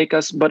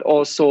policymakers, but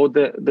also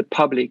the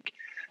public,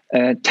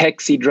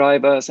 taxi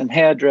drivers and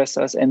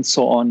hairdressers and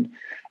so on.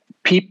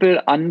 People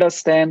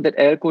understand that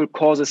alcohol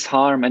causes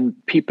harm, and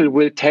people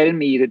will tell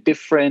me the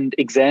different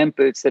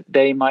examples that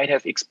they might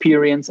have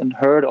experienced and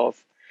heard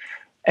of.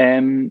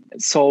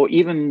 So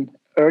even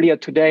earlier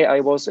today,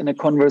 I was in a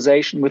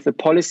conversation with a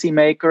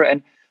policymaker,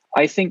 and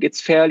I think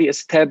it's fairly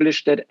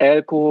established that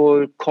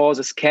alcohol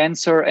causes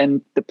cancer,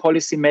 and the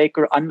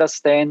policymaker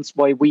understands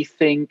why we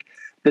think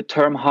the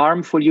term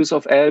harmful use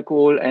of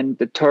alcohol and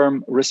the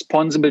term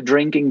responsible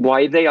drinking,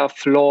 why they are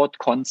flawed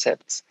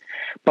concepts.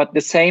 But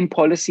the same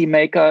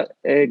policymaker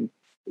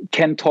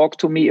can talk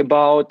to me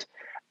about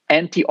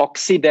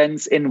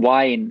antioxidants in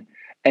wine.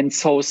 And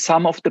so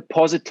some of the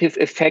positive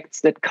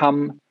effects that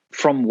come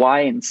from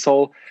wine.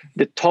 So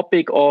the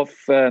topic of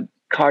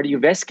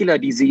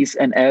cardiovascular disease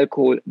and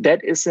alcohol,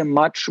 that is a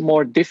much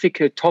more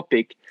difficult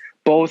topic,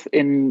 both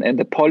in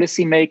the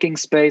policymaking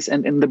space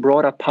and in the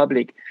broader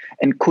public.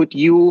 And could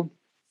you,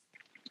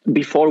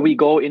 before we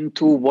go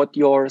into what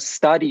your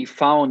study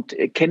found,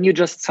 can you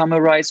just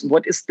summarize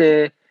what is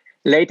the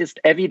latest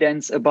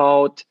evidence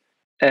about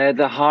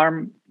the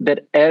harm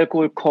that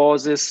alcohol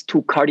causes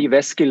to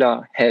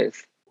cardiovascular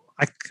health?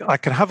 I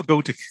can have a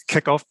go to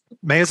kick off.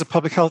 May, as a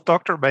public health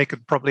doctor, May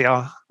can probably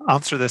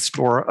answer this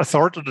more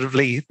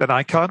authoritatively than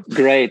I can.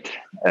 Great.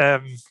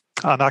 And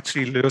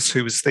actually, Lewis,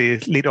 who was the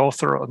lead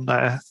author on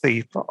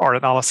our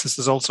analysis,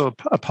 is also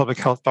a public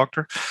health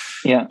doctor.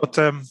 Yeah. But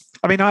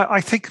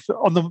I think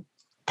on the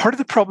part of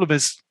the problem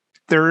is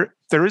there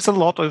is a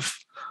lot of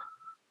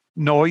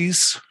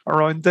noise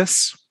around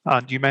this,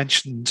 and you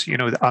mentioned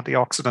the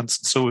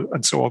antioxidants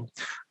and so on.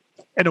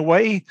 In a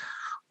way,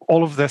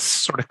 all of this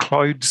sort of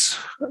clouds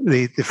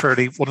the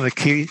fairly one of the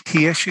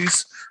key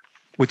issues,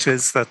 which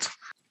is that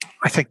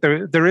I think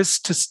there is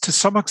to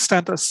some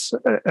extent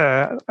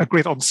a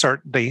great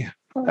uncertainty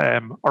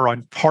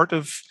around part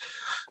of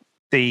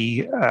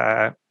the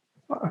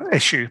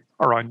issue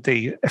around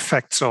the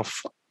effects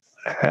of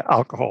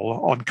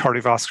alcohol on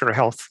cardiovascular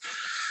health.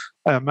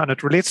 And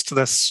it relates to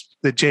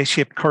the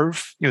J-shaped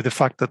curve, the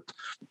fact that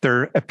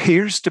there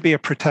appears to be a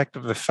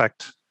protective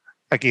effect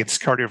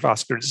against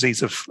cardiovascular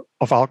disease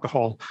of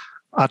alcohol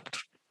at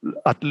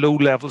low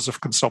levels of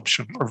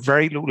consumption, or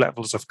very low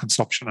levels of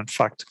consumption, in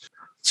fact.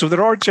 So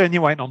there are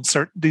genuine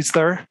uncertainties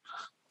there,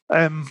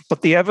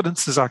 but the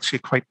evidence is actually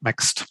quite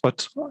mixed.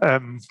 But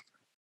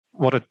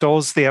what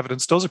the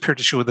evidence does appear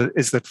to show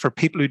is that for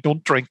people who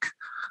don't drink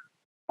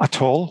at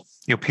all,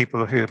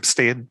 people who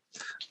abstain,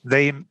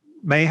 they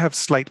may have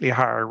slightly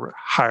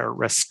higher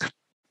risk.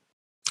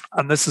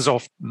 And this is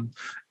often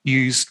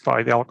used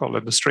by the alcohol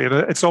industry. And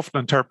it's often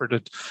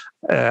interpreted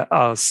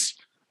as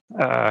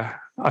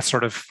a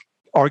sort of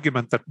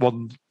argument that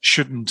one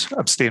shouldn't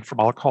abstain from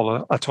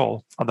alcohol at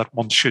all, and that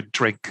one should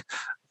drink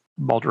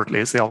moderately,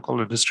 as the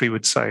alcohol industry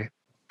would say.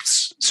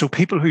 So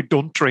people who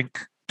don't drink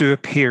do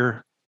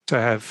appear to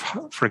have,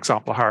 for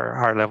example,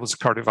 higher levels of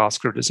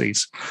cardiovascular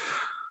disease.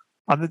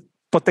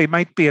 But they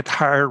might be at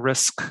higher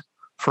risk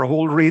for a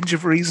whole range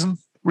of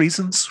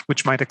reasons,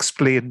 which might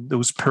explain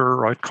those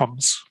poorer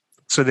outcomes.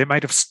 So they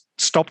might have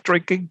stopped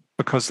drinking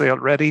because they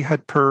already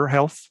had poor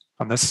health.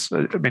 And this,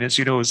 as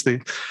you know, is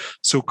the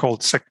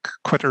so-called sick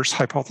quitters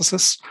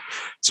hypothesis.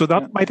 So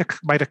that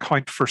might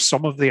account for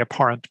some of the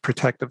apparent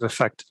protective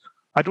effect.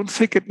 I don't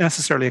think it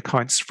necessarily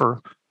accounts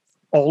for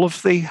all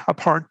of the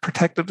apparent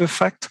protective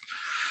effect,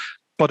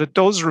 but it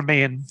does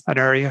remain an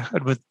area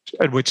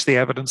in which the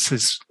evidence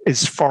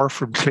is far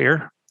from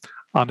clear,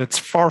 and it's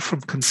far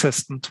from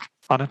consistent,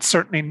 and it's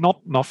certainly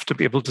not enough to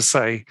be able to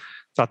say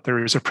that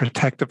there is a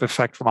protective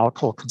effect from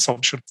alcohol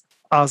consumption,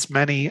 as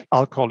many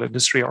alcohol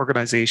industry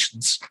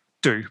organizations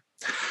do.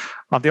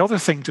 And the other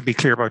thing to be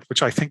clear about,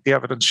 which I think the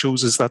evidence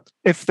shows, is that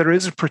if there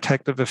is a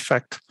protective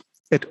effect,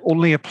 it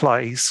only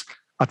applies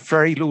at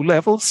very low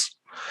levels.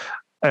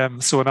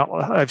 So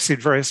I've seen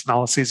various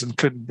analyses,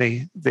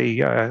 including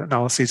the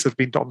analyses that have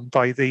been done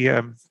by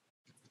the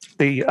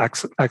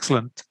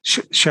excellent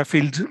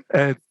Sheffield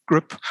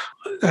group,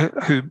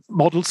 who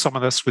modelled some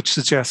of this, which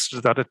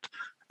suggested that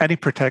any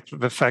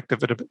protective effect,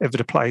 if it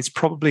applies,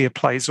 probably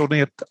applies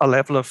only at a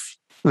level of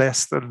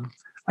less than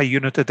a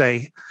unit a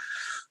day.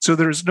 So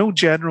there is no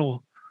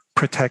general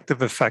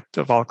protective effect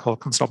of alcohol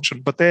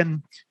consumption. But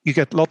then you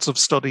get lots of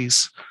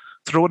studies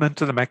thrown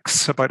into the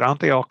mix about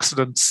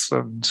antioxidants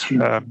and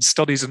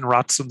studies in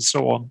rats and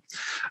so on.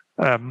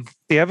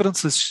 The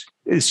evidence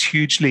is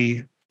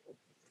hugely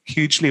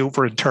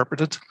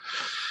overinterpreted.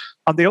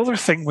 And the other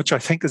thing which I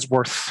think is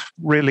worth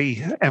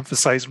really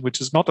emphasizing,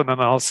 which is not an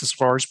analysis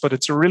of ours, but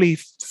it's a really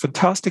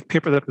fantastic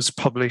paper that was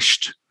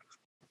published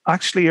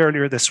actually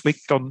earlier this week,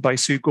 done by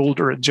Sue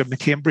Golder and Jim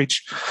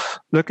McCambridge,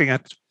 looking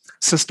at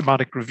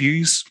systematic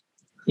reviews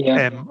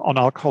on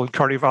alcohol and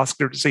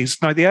cardiovascular disease.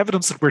 Now, the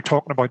evidence that we're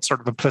talking about, sort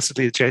of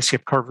implicitly, the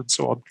J-shaped curve and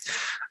so on,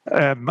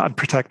 and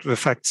protective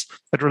effects,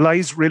 it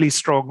relies really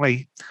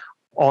strongly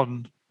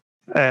on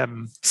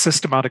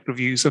systematic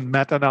reviews and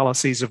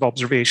meta-analyses of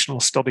observational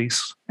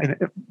studies, and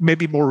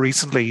maybe more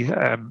recently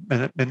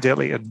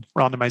Mendelian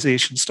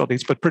randomization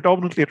studies, but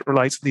predominantly it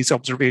relies on these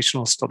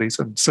observational studies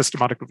and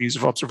systematic reviews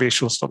of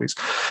observational studies.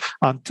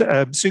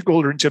 And Sue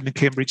Golder and Jim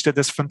McCambridge did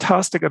this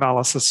fantastic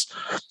analysis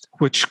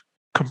which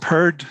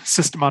compared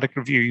systematic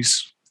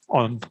reviews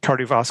on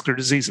cardiovascular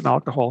disease and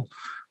alcohol,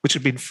 which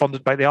had been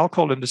funded by the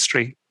alcohol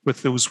industry,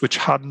 with those which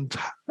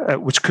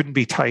couldn't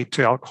be tied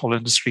to alcohol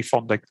industry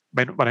funding.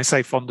 When I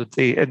say funded,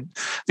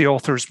 the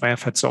authors may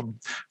have had some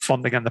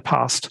funding in the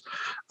past,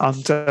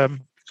 and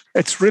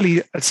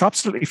it's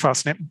absolutely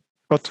fascinating.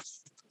 But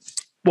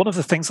one of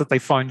the things that they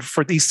found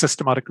for these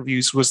systematic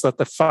reviews was that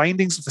the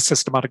findings of the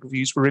systematic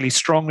reviews were really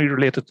strongly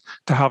related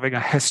to having a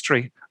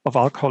history of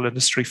alcohol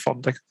industry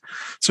funding.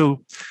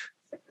 So,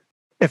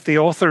 if the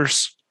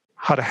authors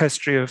had a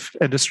history of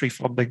industry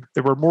funding, they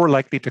were more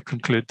likely to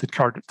conclude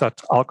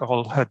that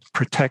alcohol had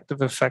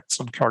protective effects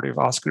on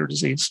cardiovascular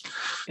disease.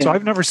 Yeah. So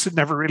I've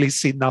never really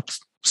seen that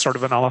sort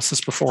of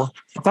analysis before.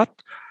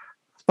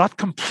 That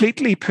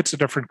completely puts a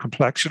different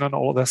complexion on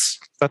all of this.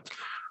 That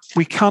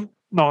we can't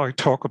now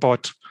talk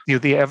about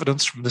the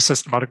evidence from the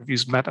systematic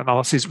reviews and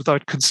meta-analyses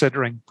without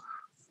considering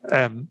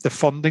the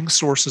funding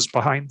sources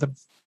behind them.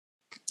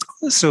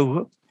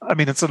 So, I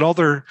mean, it's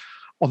another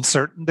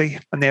uncertainty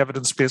in the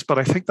evidence base, but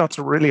I think that's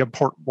a really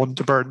important one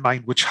to bear in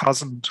mind, which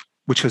has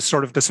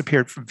sort of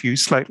disappeared from view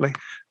slightly.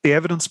 The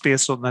evidence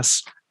base on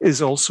this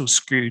is also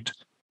skewed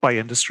by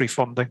industry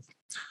funding.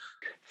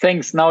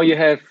 Thanks. Now you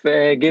have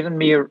given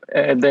me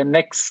the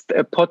next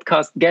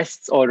podcast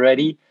guests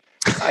already.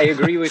 I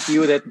agree with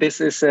you that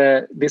this is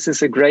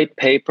a great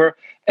paper,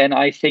 and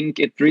I think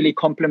it really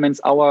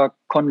complements our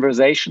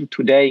conversation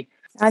today.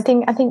 I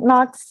think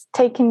Mark's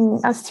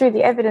taken us through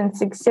the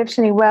evidence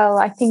exceptionally well.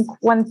 I think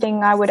one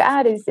thing I would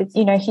add is that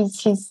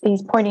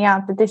he's pointing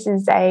out that this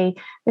is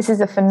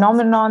a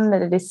phenomenon,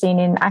 that it is seen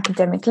in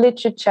academic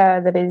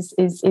literature, that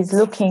is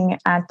looking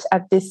at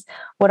this,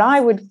 what I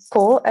would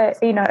call a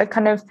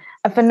kind of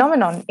a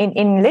phenomenon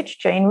in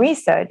literature, in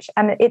research,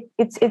 and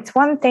it's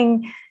one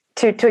thing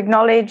to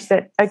acknowledge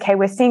that, okay,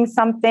 we're seeing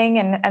something,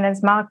 and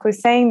as Mark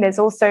was saying, there's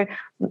also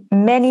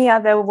many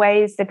other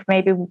ways that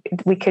maybe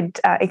we could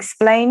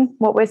explain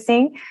what we're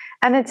seeing.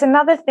 And it's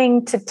another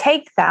thing to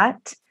take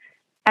that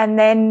and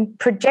then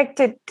project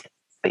it,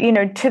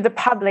 to the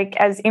public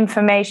as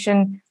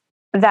information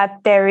that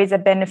there is a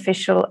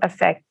beneficial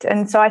effect.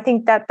 And so I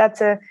think that's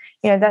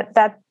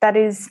that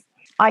is,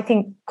 I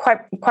think,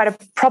 quite a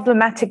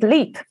problematic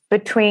leap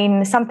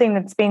between something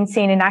that's been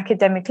seen in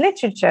academic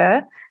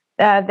literature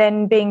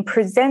then being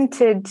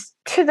presented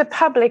to the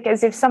public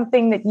as if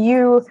something that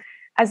you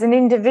as an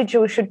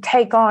individual should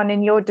take on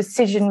in your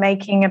decision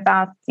making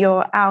about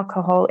your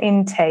alcohol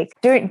intake.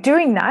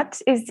 Doing that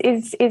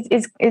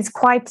is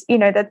quite,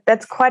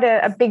 that's quite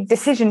a big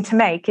decision to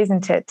make,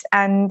 isn't it?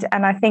 And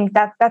I think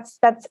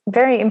that's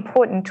very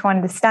important to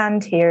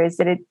understand here, is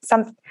that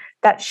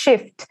that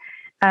shift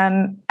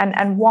and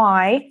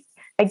why,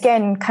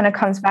 again, kind of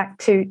comes back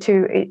to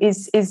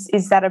is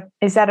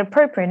that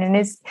appropriate, and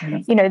is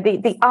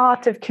the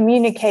art of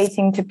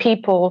communicating to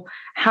people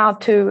how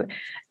to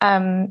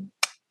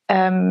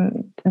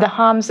the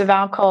harms of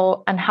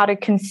alcohol and how to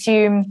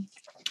consume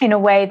in a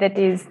way that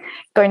is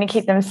going to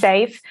keep them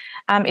safe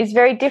is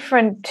very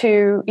different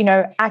to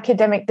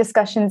academic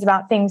discussions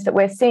about things that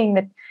we're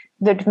seeing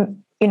that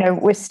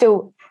we're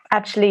still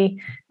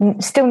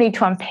need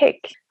to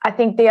unpick. I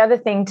think the other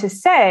thing to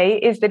say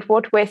is that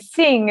what we're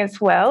seeing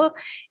as well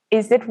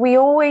is that we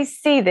always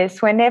see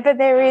this whenever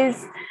there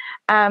is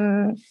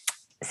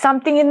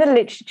something in the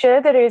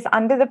literature that is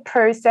under the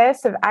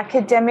process of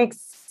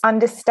academics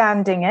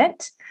understanding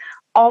it.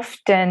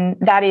 Often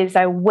that is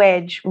a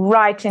wedge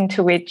right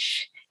into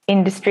which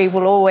industry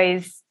will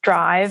always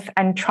drive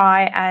and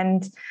try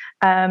and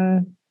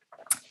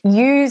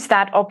use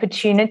that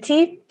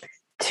opportunity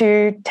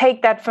to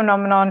take that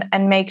phenomenon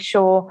and make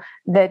sure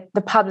that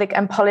the public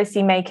and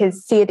policymakers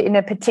see it in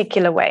a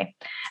particular way.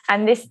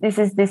 And this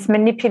is this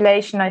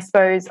manipulation, I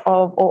suppose,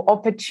 an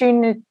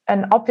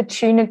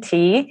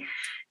opportunity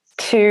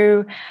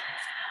to,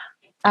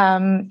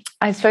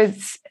 I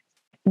suppose,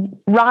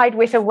 ride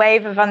with a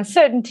wave of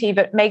uncertainty,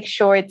 but make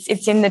sure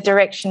it's in the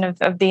direction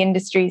of the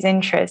industry's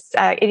interests.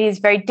 It is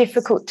very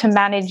difficult to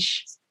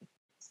manage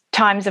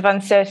times of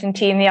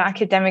uncertainty in the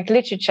academic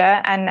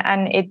literature,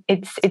 and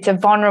it's a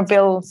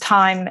vulnerable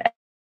time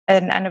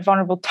and a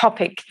vulnerable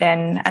topic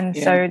then. And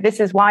so this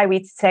is why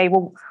we say,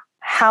 well,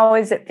 how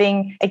is it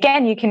being,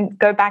 again, you can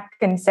go back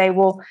and say,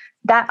 well,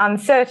 that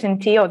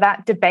uncertainty or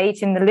that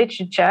debate in the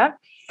literature,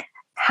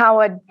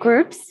 how are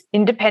groups,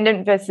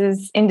 independent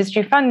versus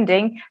industry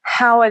funding,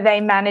 how are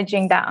they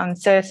managing that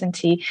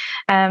uncertainty?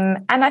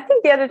 And I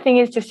think the other thing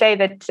is to say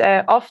that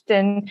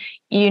often,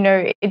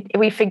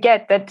 we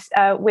forget that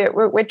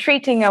we're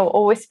treating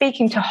or we're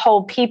speaking to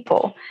whole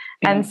people.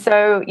 And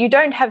so you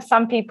don't have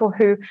some people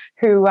who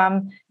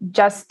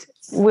just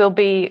will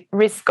be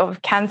risk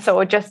of cancer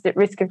or just at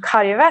risk of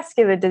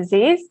cardiovascular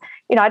disease.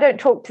 I don't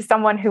talk to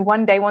someone who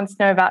one day wants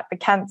to know about the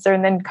cancer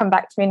and then come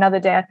back to me another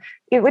day.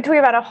 We're talking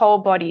about a whole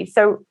body.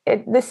 So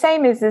the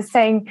same is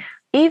saying,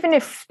 even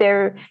if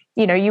there,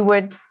 you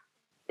were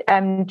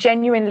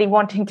genuinely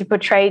wanting to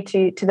portray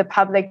to the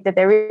public that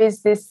there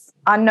is this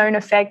unknown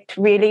effect,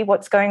 really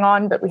what's going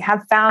on, but we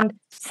have found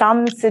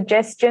some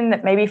suggestion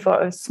that maybe for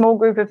a small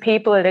group of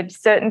people at a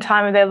certain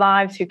time of their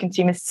lives who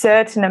consume a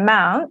certain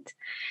amount,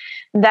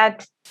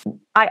 that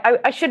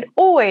I should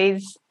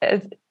always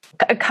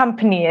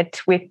accompany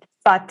it with,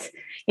 but,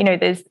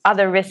 there's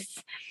other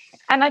risks.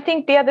 And I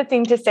think the other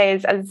thing to say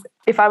is, as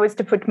if I was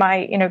to put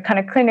my, kind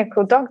of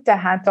clinical doctor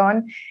hat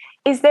on,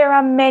 is there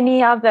are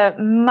many other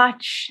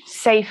much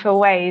safer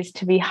ways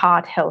to be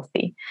heart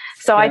healthy.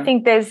 So I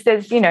think there's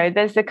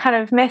the kind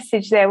of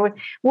message there.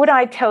 Would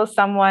I tell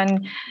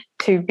someone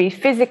to be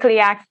physically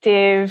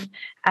active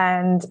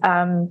and,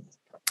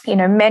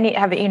 many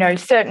have,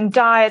 certain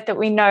diet that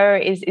we know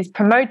is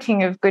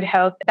promoting of good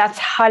health? That's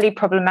highly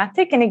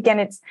problematic. And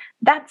again,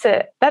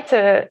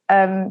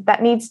 that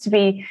needs to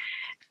be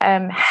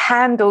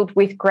handled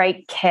with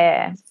great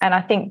care. And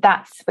I think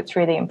that's what's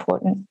really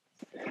important.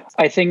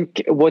 I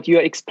think what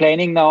you're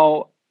explaining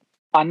now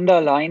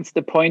underlines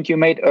the point you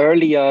made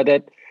earlier,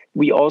 that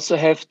we also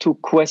have to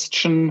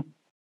question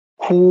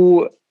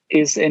who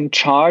is in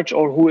charge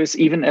or who is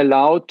even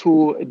allowed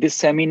to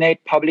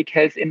disseminate public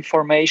health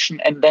information.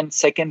 And then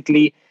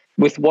secondly,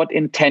 with what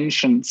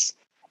intentions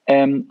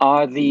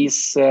are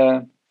these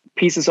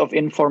pieces of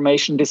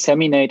information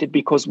disseminated?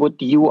 Because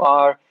what you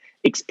are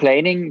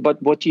explaining,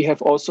 but what you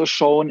have also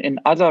shown in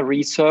other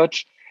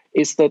research,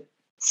 is that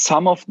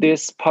some of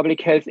this public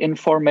health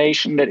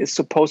information that is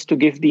supposed to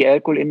give the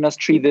alcohol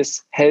industry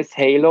this health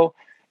halo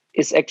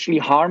is actually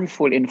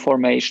harmful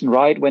information,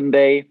 right? When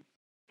they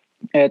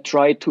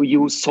try to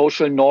use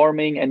social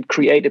norming and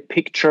create a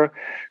picture.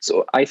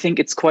 So I think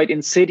it's quite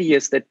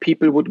insidious that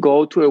people would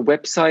go to a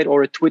website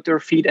or a Twitter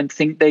feed and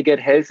think they get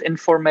health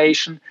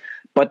information,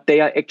 but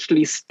they are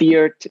actually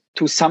steered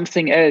to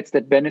something else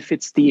that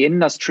benefits the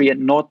industry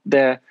and not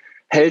the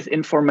health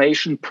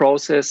information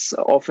process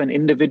of an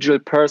individual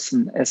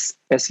person, as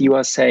you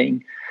are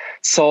saying.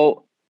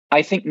 So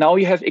I think now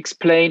you have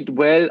explained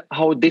well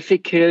how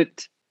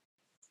difficult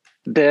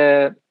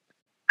the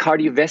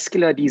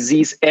cardiovascular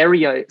disease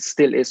area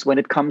still is when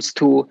it comes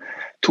to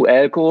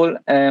alcohol.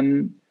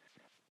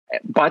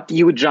 But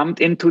you jumped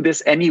into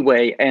this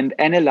anyway and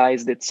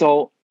analyzed it.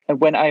 So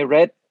when I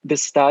read the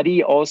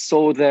study,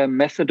 also the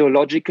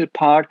methodological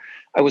part,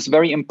 I was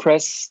very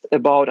impressed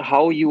about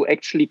how you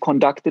actually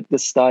conducted the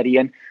study.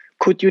 And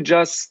could you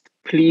just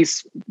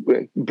please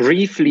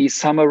briefly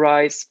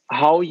summarize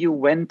how you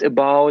went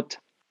about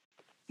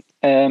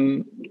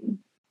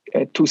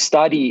to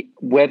study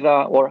whether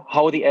or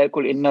how the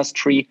alcohol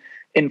industry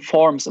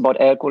informs about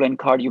alcohol and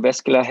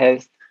cardiovascular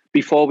health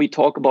before we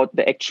talk about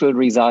the actual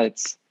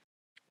results?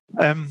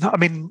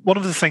 One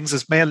of the things,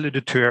 as May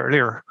alluded to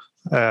earlier,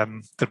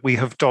 that we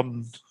have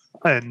done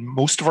in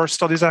most of our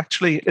studies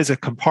actually is a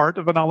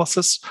comparative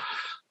analysis,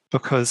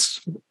 because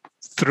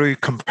through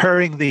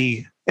comparing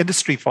the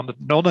industry-funded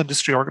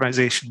non-industry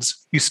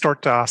organizations, you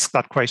start to ask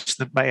that question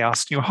that May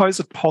asked, how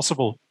is it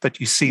possible that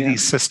you see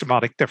these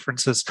systematic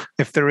differences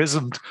if there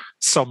isn't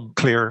some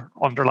clear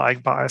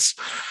underlying bias?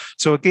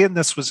 So again,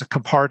 this was a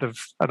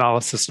comparative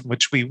analysis in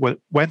which we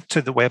went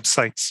to the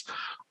websites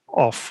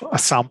of a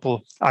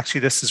sample.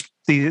 Actually,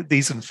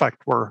 these in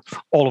fact were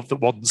all of the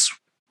ones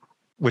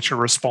which are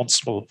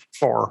responsible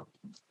for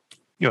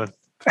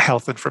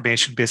health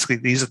information. Basically,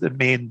 these are the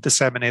main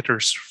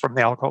disseminators from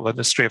the alcohol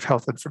industry of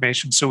health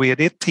information. So we had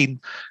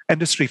 18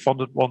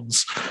 industry-funded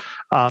ones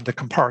and a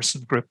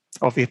comparison group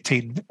of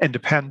 18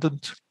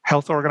 independent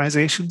health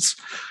organizations.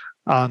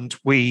 And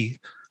we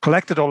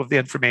collected all of the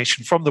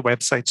information from the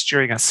websites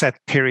during a set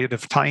period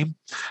of time,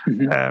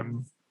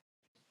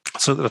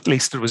 so that at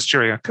least it was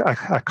during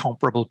a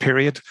comparable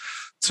period.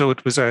 So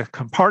it was a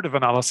comparative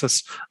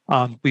analysis,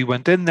 and we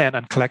went in then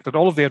and collected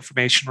all of the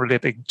information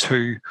relating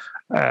to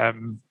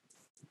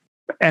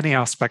any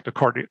aspect of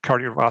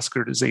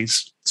cardiovascular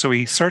disease. So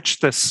we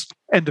searched this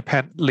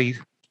independently,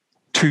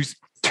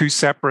 two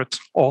separate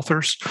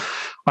authors.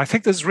 I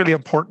think this is really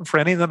important for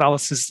any of the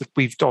analysis that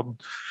we've done.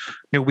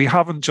 We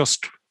haven't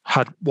just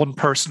had one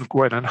person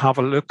go in and have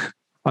a look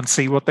and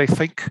see what they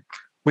think.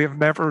 We have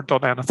never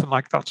done anything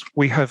like that.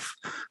 We have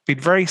been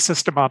very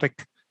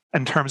systematic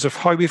in terms of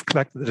how we've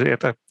collected the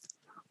data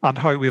and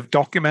how we've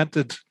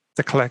documented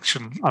the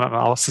collection and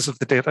analysis of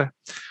the data.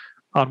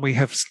 And we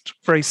have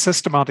very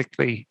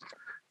systematically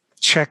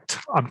checked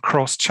and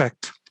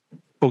cross-checked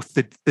both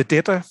the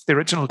data, the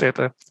original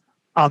data,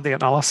 and the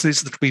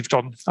analyses that we've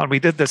done. And we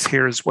did this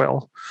here as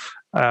well.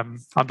 And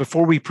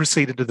before we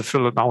proceeded to the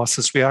full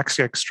analysis, we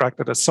actually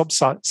extracted a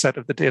subset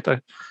of the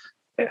data,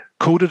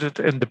 coded it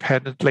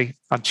independently,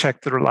 and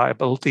checked the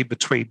reliability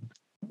between,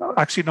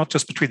 actually not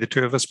just between the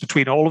two of us,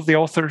 between all of the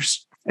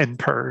authors in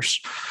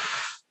pairs,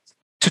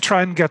 to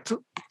try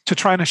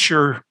and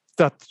assure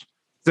that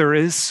there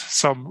is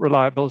some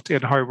reliability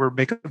in how we're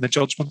making the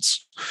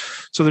judgments.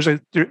 So there's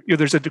a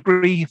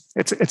degree,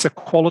 it's a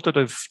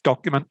qualitative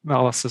document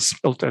analysis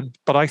built in,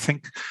 but I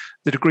think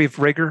the degree of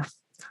rigor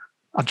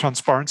and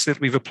transparency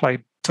that we've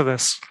applied to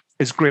this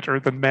is greater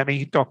than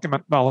many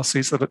document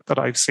analyses that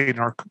I've seen,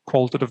 or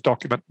qualitative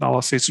document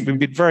analyses. So we've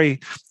been very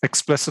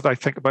explicit, I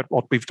think, about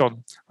what we've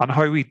done and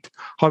how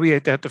we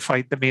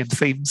identified the main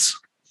themes.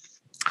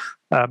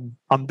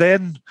 And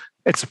then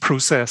it's a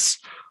process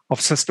of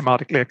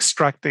systematically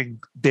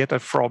extracting data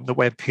from the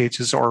web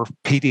pages or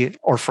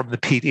from the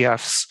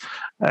PDFs,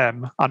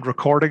 and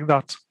recording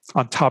that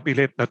and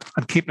tabulating it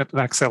and keeping it in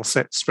Excel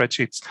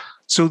spreadsheets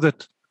so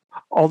that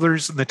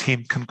others in the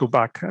team can go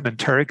back and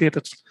interrogate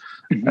it.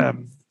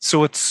 Mm-hmm.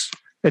 So it's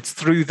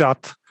through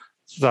that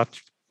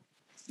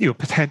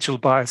potential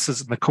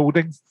biases in the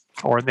coding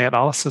or in the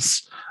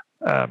analysis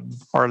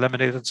are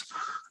eliminated.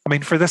 I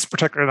mean, for this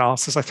particular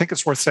analysis, I think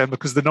it's worth saying,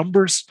 because the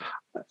numbers,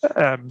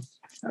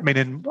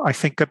 I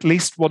think at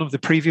least one of the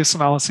previous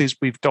analyses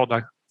we've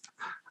done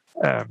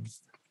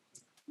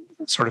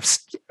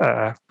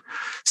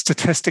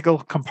statistical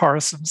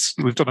comparisons.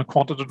 We've done a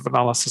quantitative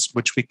analysis in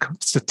which we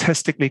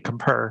statistically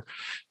compare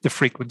the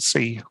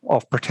frequency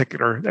of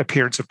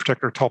appearance of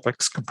particular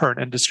topics, comparing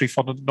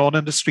industry-funded and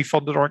non-industry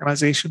funded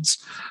organizations.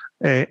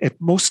 It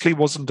mostly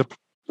wasn't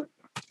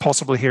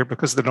possible here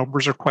because the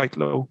numbers are quite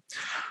low.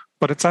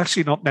 But it's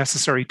actually not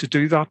necessary to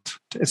do that.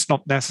 It's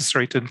not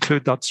necessary to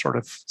include that sort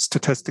of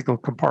statistical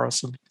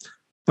comparison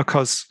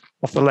because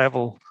of the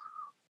level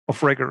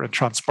of rigor and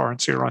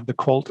transparency around the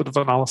qualitative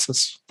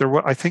analysis.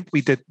 I think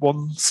we did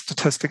one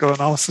statistical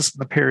analysis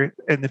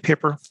in the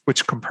paper,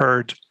 which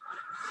compared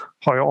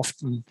how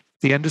often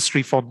the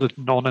industry-funded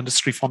and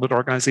non-industry funded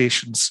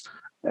organizations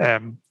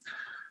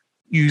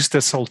use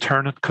this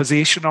alternate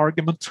causation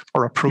argument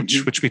or approach,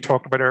 mm-hmm. which we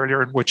talked about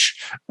earlier, in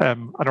which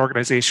an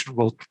organization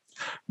will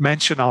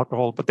mention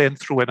alcohol, but then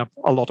throw in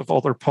a lot of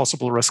other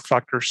possible risk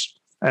factors.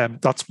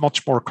 That's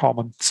much more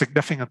common,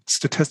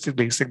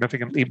 statistically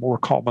significantly more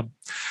common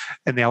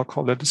in the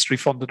alcohol industry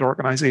funded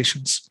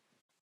organizations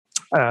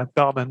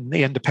than in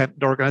the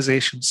independent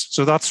organizations.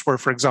 So that's where,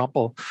 for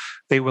example,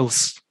 they will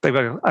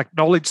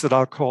acknowledge that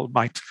alcohol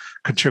might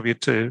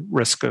contribute to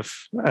risk of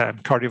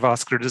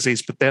cardiovascular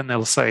disease, but then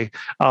they'll say,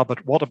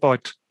 but what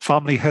about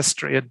family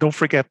history? And don't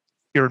forget,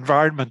 your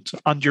environment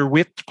and your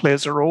weight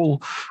plays a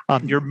role,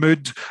 and your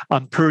mood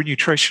and poor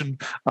nutrition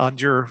and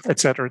your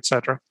et cetera, et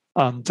cetera.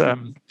 And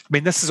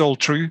this is all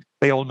true.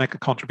 They all make a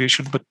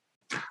contribution.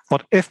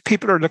 But if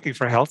people are looking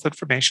for health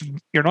information,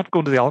 you're not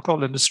going to the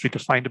alcohol industry to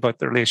find about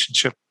the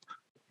relationship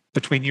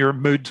between your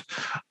mood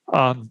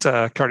and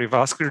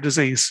cardiovascular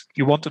disease.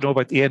 You want to know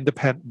about the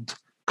independent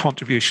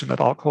contribution that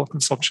alcohol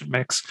consumption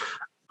makes.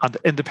 And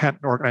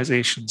independent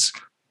organizations,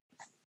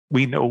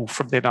 we know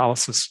from the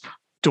analysis,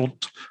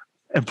 don't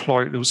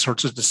employ those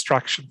sorts of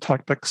distraction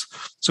tactics.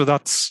 So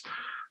that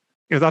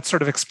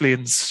sort of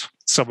explains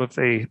some of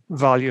the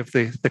value of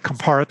the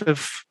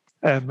comparative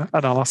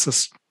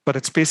analysis, but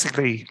it's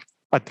basically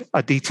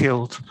a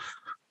detailed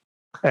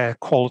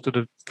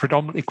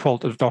predominantly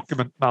qualitative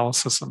document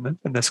analysis in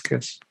this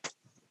case.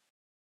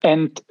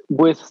 And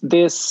with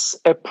this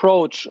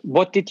approach,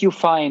 what did you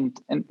find,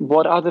 and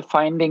what are the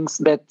findings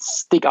that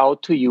stick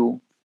out to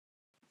you?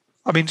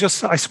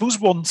 I suppose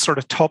one sort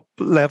of top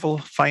level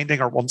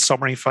finding, or one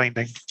summary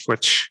finding,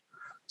 which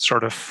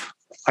sort of,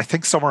 I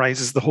think,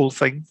 summarizes the whole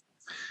thing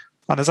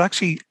and is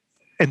actually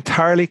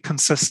entirely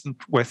consistent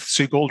with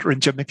Sue Golder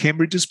and Jim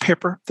McCambridge's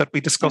paper that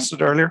we discussed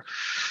it earlier,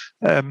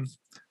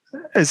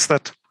 is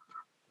that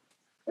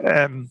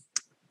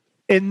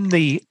in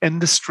the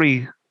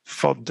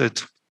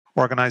industry-funded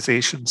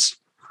organizations,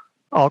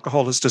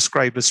 alcohol is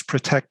described as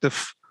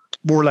protective,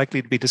 more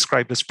likely to be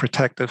described as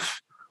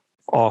protective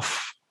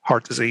of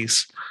heart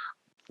disease,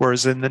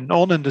 whereas in the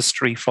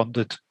non-industry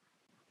funded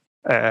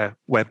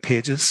web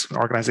pages and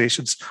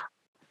organizations,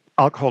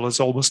 alcohol is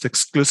almost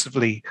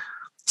exclusively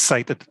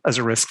cited as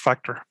a risk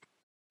factor.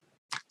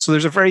 So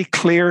there's a very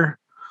clear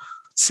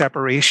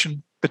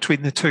separation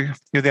between the two.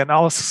 The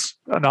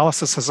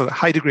analysis has a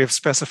high degree of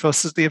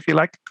specificity, if you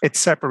like. It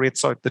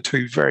separates out the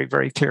two very,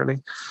 very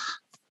clearly.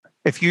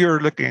 If you're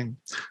looking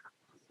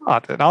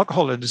at an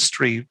alcohol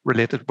industry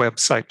related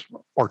website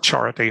or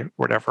charity or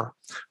whatever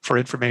for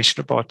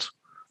information about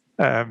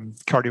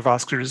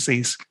cardiovascular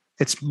disease,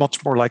 it's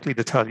much more likely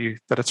to tell you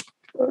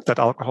that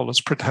alcohol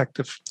is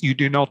protective. You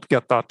do not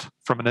get that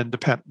from an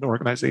independent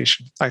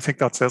organization. I think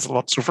that says a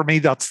lot. So for me,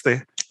 that's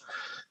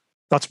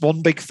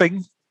one big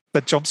thing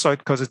that jumps out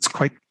because it's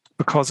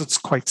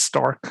quite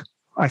stark,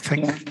 I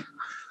think. Yeah.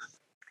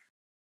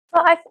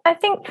 Well, I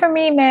think for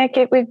me, Meg,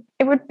 it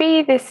would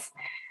be this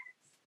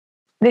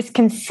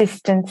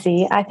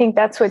consistency. I think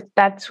that's what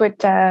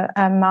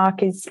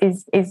Mark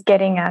is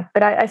getting at.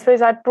 But I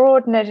suppose I'd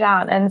broaden it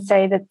out and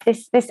say that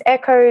this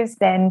echoes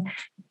then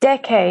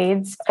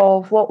decades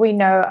of what we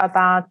know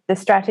about the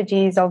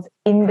strategies of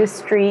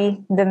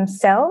industry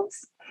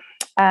themselves.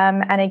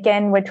 And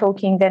again, we're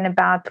talking then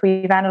about,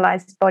 we've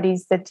analysed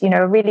bodies that,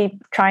 are really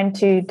trying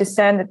to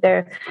discern that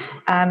they're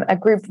a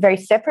group very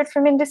separate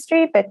from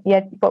industry, but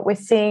yet what we're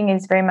seeing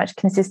is very much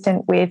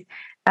consistent with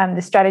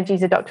the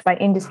strategies adopted by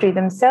industry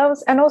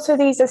themselves. And also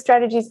these are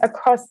strategies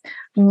across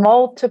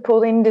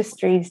multiple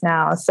industries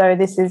now. So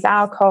this is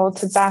alcohol,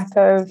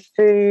 tobacco,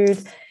 food,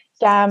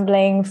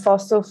 gambling,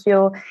 fossil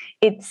fuel.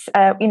 It's,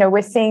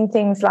 we're seeing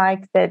things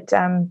like that.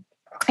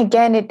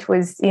 Again, it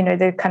was,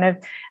 the kind of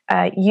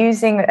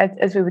using,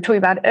 as we were talking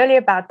about earlier,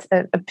 about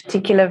a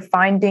particular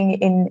finding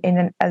in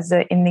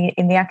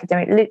the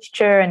academic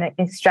literature, and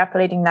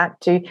extrapolating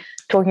that to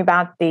talking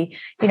about the,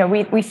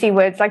 we see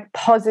words like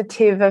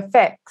positive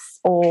effects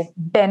or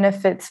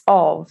benefits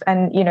of,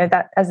 and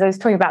that, as I was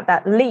talking about,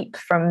 that leap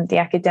from the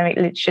academic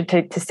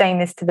literature to saying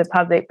this to the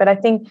public. But I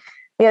think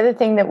the other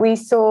thing that we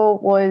saw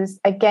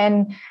was,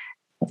 again,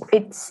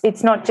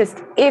 it's not just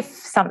if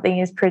something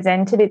is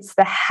presented, it's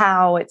the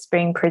how it's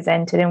being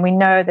presented. And we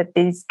know that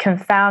these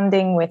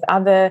confounding with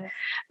other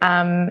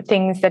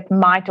things that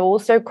might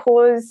also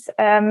cause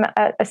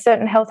a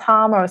certain health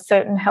harm or a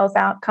certain health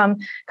outcome,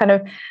 kind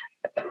of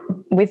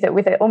with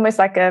it almost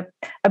like a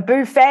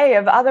buffet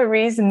of other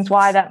reasons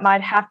why that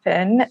might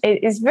happen.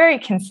 It is very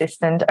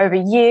consistent over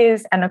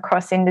years and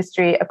across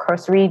industry,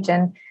 across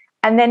region.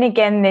 And then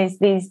again, there's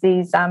these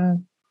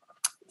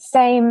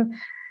same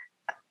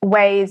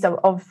ways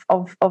of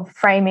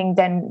framing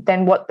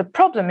than what the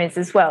problem is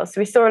as well. So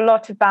we saw a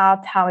lot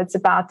about how it's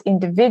about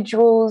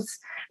individuals'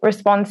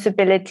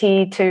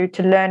 responsibility to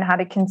learn how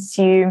to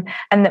consume,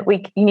 and that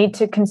we need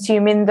to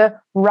consume in the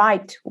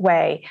right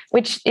way,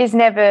 which is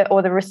never,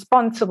 or the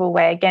responsible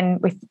way, again,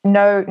 with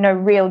no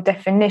real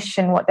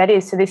definition what that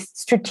is. So this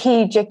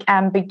strategic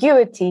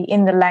ambiguity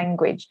in the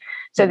language,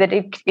 so that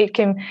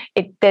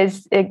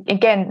there's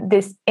again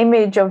this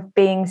image of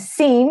being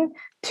seen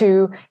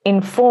to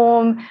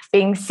inform,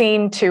 being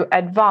seen to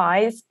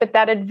advise, but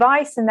that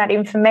advice and that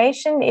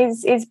information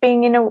is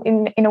being in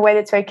a way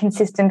that's very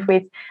consistent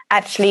with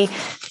actually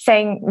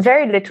saying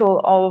very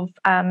little of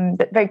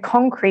very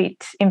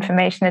concrete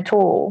information at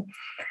all.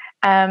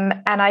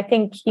 And I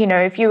think,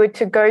 if you were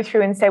to go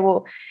through and say,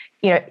 well,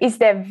 is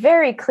there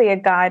very clear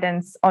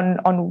guidance on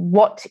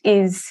what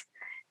is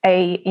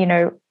a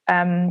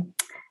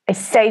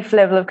safe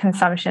level of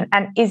consumption,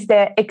 and is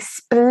there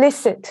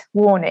explicit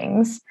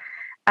warnings?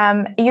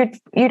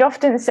 You'd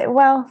often say,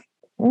 well,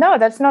 no,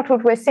 that's not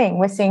what we're seeing.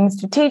 We're seeing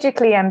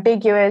strategically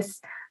ambiguous,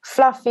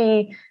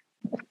 fluffy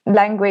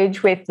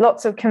language with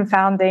lots of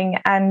confounding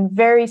and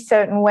very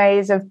certain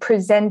ways of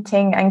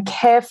presenting and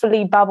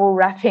carefully bubble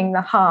wrapping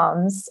the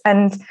harms.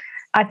 And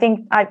I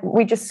think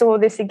we just saw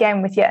this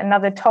again with yet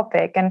another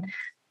topic. And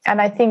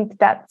I think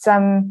that's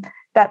an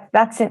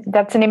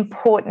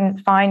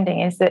important finding,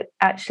 is that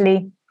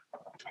actually,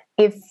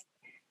 if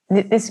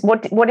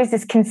what is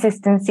this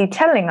consistency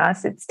telling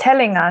us? It's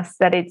telling us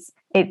that it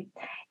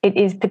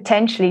is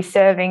potentially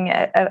serving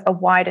a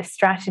wider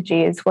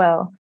strategy as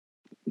well.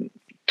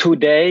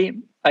 Today,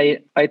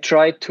 I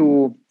try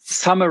to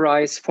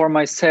summarize for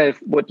myself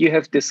what you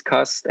have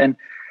discussed, and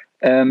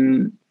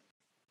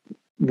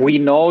we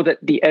know that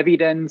the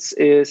evidence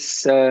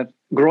is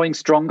growing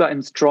stronger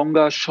and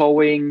stronger,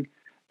 showing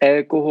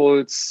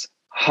alcohol's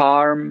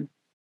harm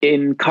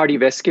in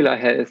cardiovascular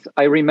health.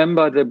 I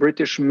remember the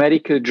British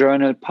Medical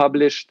Journal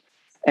published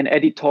an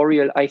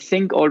editorial, I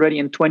think already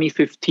in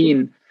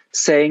 2015,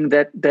 saying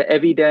that the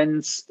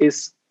evidence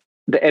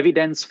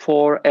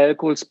for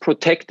alcohol's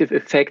protective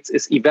effects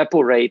is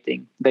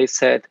evaporating, they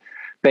said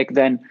back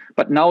then.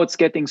 But now it's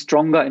getting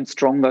stronger and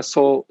stronger.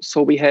 So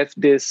we have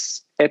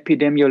this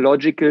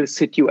epidemiological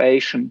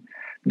situation.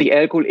 The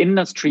alcohol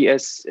industry,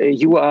 as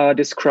you are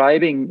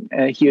describing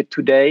here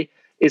today,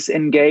 is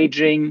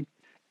engaging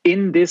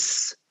in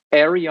this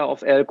area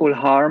of alcohol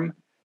harm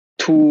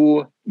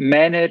to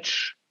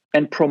manage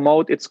and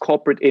promote its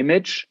corporate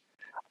image,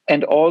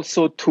 and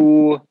also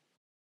to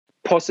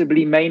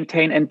possibly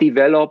maintain and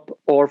develop,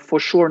 or for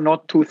sure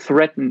not to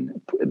threaten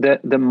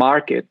the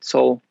market.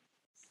 So,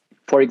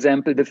 for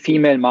example, the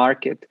female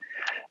market.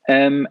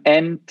 And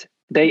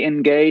they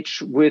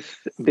engage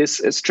with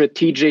this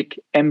strategic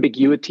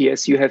ambiguity,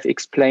 as you have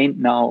explained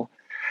now.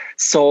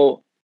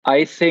 So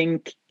I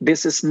think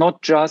this is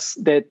not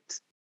just that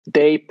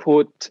they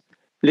put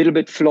a little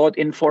bit flawed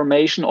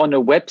information on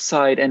a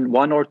website and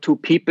one or two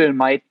people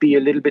might be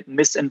a little bit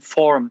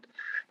misinformed.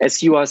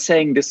 As you are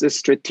saying, this is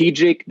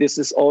strategic. This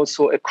is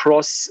also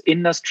across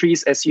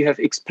industries. As you have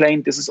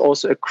explained, this is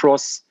also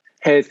across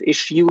health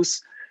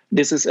issues.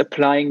 This is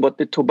applying what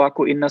the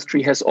tobacco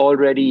industry has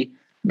already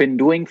been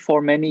doing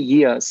for many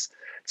years.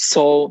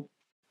 So,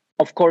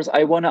 of course,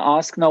 I want to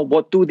ask now,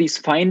 what do these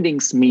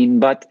findings mean?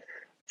 But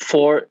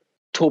for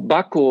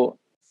tobacco,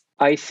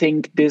 I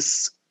think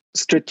this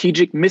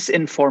strategic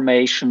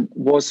misinformation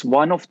was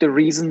one of the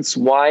reasons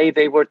why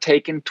they were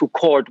taken to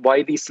court,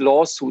 why these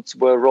lawsuits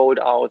were rolled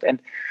out.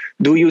 And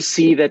do you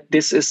see that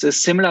this is a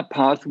similar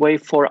pathway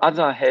for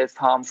other health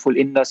harmful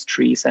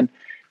industries? And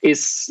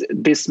is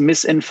this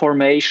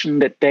misinformation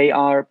that they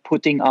are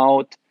putting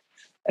out,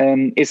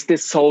 is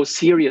this so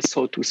serious,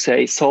 so to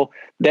say? So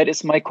that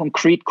is my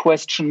concrete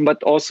question,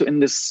 but also in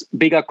this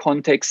bigger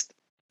context,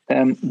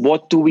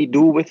 what do we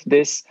do with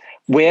this?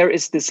 Where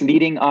is this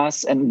leading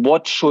us? And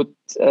what should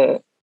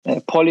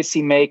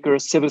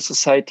policymakers, civil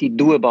society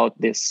do about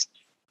this?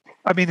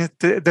 I mean,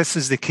 this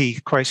is the key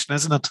question,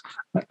 isn't it?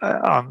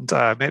 And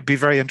it'd be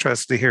very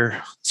interesting to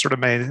hear sort of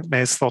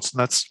May's thoughts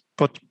on this.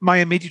 But my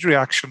immediate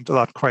reaction to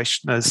that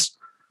question is,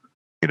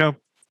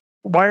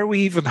 why are we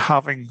even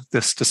having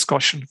this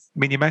discussion? I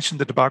mean, you mentioned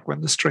the tobacco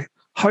industry.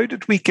 How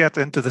did we get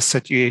into the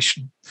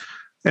situation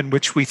in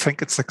which we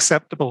think it's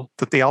acceptable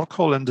that the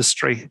alcohol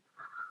industry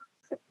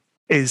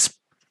is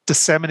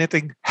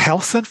disseminating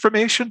health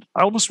information?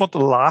 I almost want to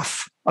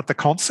laugh at the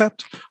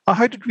concept.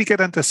 How did we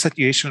get into a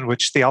situation in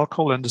which the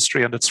alcohol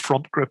industry and its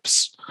front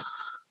groups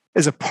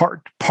is a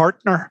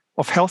partner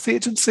of health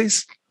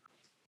agencies?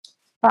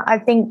 Well, I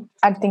think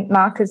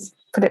Mark has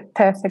put it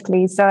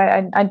perfectly. So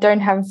I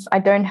don't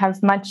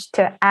have much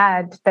to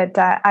add, but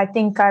I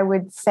think I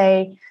would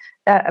say,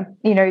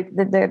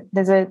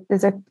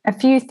 there's a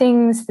few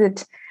things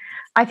that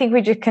I think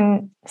we just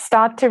can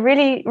start to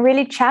really,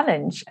 really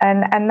challenge,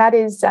 and that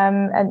is,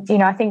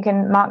 I think,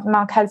 and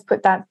Mark has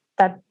put that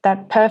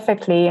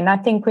perfectly, and I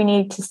think we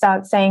need to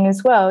start saying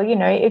as well,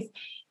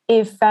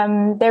 if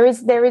there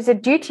is a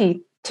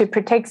duty to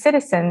protect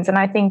citizens, and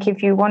I think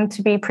if you want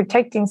to be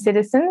protecting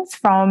citizens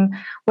from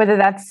whether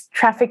that's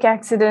traffic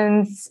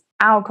accidents,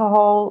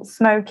 alcohol,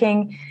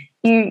 smoking,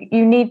 you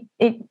need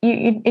it.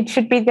 It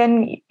should be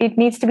then. It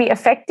needs to be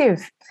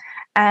effective.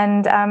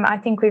 And I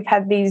think we've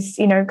had these,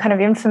 kind of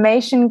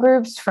information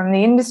groups from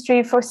the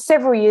industry for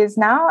several years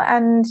now,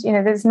 and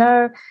there's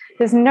no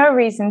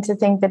reason to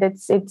think that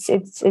it's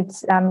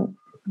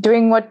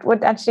doing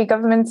what actually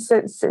governments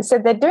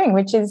said they're doing,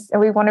 which is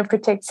we want to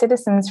protect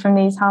citizens from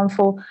these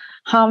harmful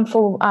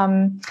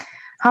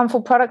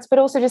products, but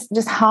also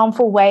just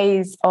harmful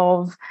ways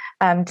of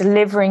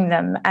delivering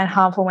them, and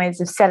harmful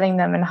ways of selling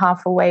them, and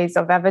harmful ways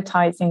of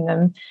advertising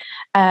them.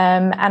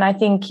 And I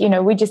think,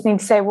 we just need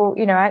to say, well,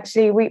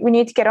 actually, we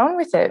need to get on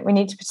with it. We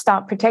need to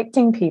start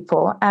protecting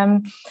people.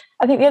 I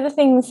think the other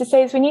thing to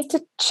say is we need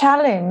to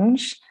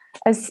challenge,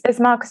 as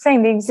Mark was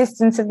saying, the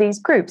existence of these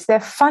groups.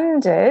 They're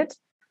funded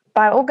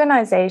by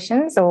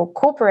organizations or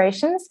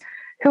corporations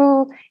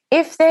who,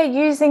 if they're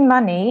using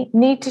money,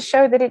 need to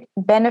show that it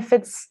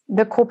benefits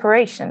the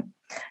corporation.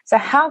 So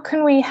how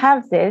can we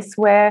have this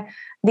where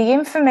the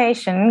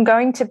information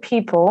going to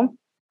people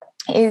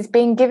is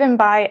being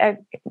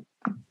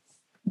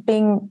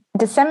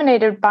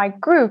disseminated by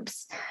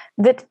groups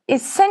that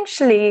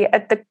essentially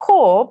at the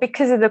core,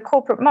 because of the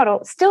corporate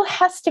model, still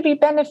has to be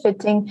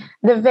benefiting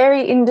the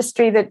very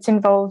industry that's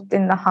involved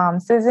in the harm.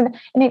 So there's a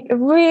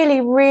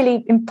really,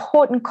 really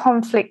important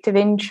conflict of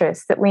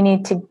interest that we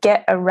need to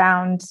get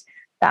around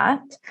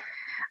that.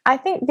 I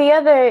think the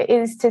other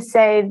is to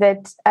say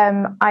that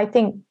I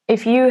think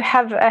if you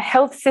have a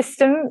health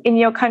system in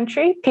your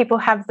country, people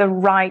have the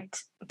right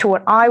to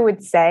what I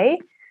would say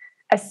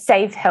a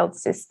safe health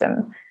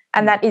system.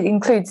 And that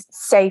includes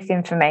safe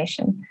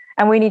information.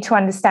 And we need to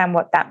understand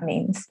what that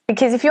means.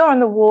 Because if you're on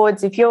the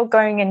wards, if you're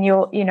going and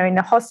you're, in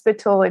the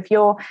hospital, if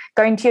you're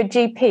going to your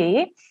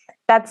GP,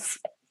 that's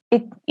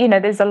it.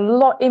 There's a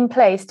lot in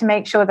place to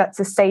make sure that's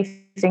a safe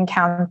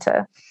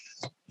encounter.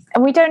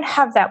 And we don't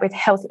have that with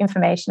health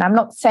information. I'm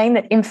not saying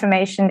that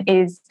information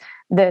is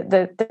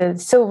the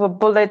silver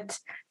bullet,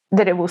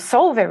 that it will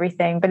solve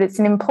everything, but it's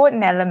an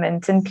important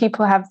element, and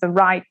people have the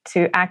right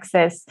to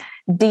access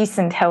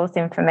decent health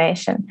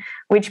information.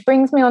 Which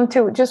brings me on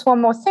to just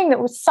one more thing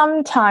that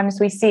sometimes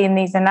we see in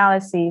these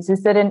analyses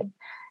is that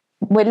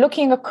we're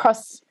looking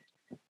across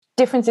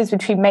differences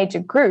between major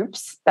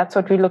groups. That's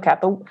what we look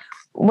at. But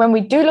when we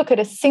do look at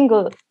a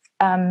single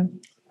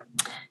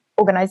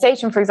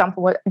organization, for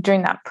example,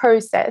 during that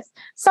process,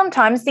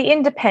 sometimes the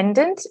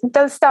independent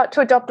does start to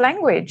adopt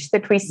language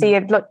that we see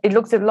it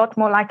looks a lot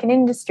more like an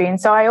industry. And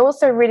so I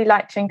also really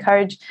like to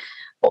encourage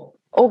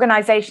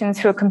organizations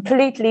who are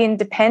completely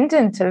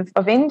independent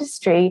of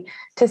industry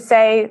to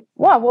say,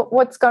 well,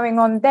 what's going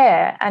on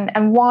there?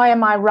 And why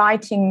am I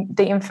writing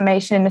the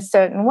information in a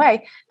certain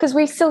way? Because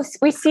we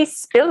see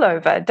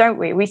spillover, don't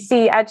we? We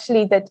see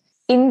actually that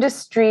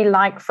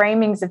industry-like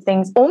framings of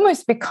things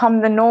almost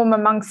become the norm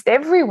amongst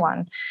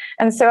everyone.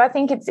 And so I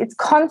think it's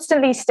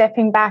constantly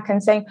stepping back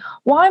and saying,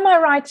 why am I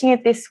writing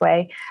it this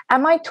way?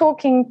 Am I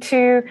talking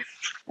to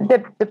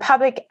the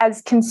public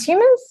as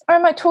consumers, or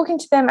am I talking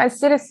to them as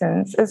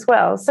citizens as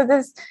well? So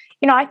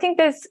I think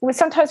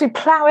sometimes we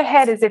plow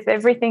ahead as if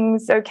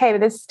everything's okay,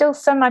 but there's still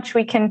so much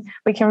we can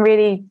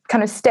really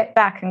kind of step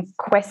back and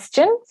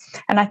question.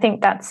 And I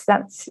think that's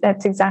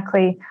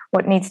exactly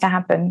what needs to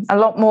happen. A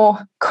lot more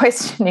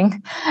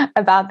questioning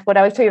about what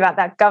I was talking about,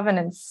 that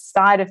governance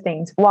side of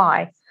things.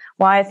 Why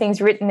are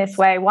things written this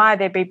way? Why are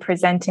they be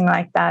presenting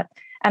like that?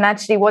 And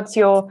actually, what's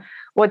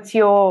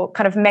your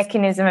kind of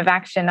mechanism of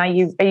action? Are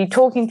you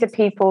talking to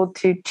people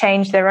to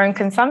change their own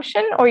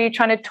consumption, or are you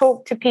trying to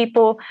talk to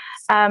people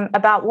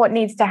about what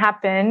needs to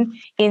happen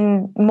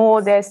in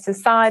more their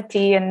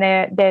society and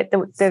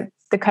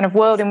the kind of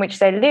world in which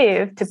they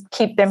live to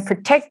keep them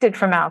protected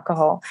from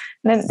alcohol?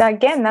 And then,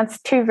 again,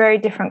 that's two very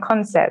different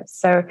concepts.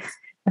 So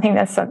I think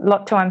that's a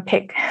lot to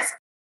unpick.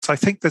 So I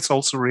think this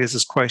also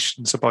raises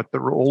questions about the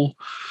role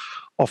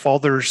of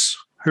others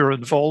who are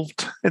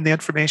involved in the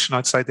information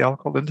outside the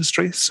alcohol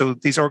industry. So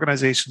these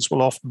organizations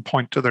will often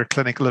point to their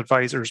clinical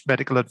advisors,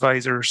 medical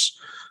advisors,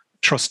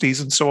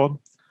 trustees, and so on.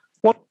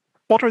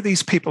 What are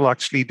these people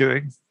actually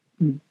doing?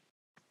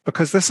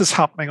 Because this is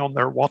happening on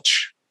their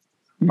watch.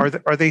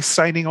 Are they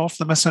signing off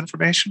the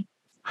misinformation?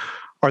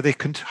 How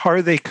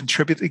are they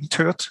contributing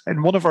to it?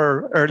 In one of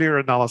our earlier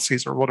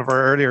analyses or one of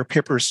our earlier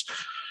papers,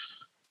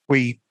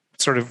 we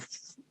sort of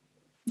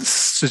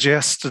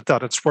suggested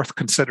that it's worth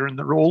considering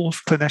the role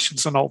of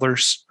clinicians and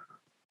others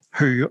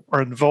who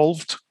are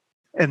involved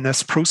in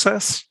this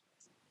process,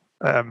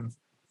 and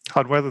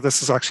whether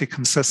this is actually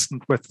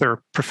consistent with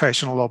their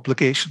professional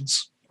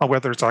obligations, or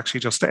whether it's actually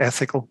just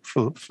ethical,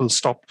 full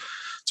stop.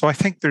 So I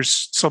think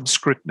there's some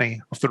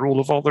scrutiny of the role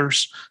of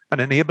others and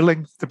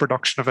enabling the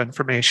production of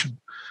information.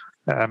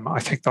 I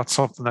think that's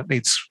something that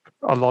needs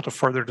a lot of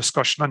further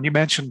discussion. And you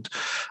mentioned,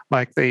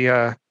 Mike,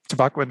 the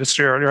tobacco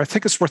industry earlier. I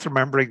think it's worth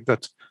remembering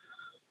that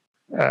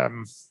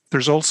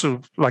there's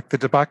also, like the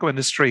tobacco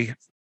industry,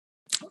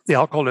 the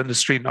alcohol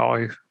industry now,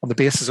 on the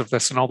basis of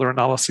this and other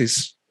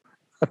analyses,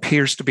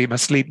 appears to be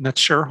misleading its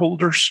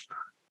shareholders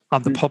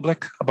and the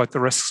public about the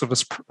risks of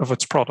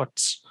its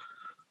products.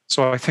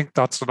 So I think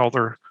that's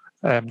another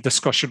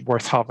discussion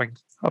worth having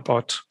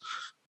about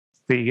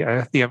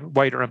the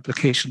wider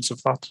implications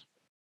of that.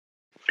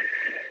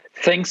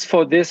 Thanks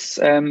for this.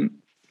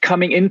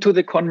 Coming into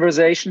the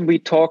conversation, we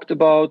talked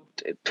about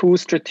two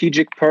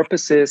strategic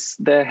purposes: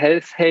 the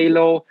health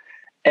halo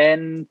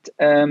and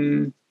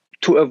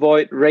to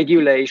avoid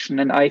regulation.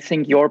 And I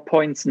think your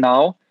points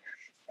now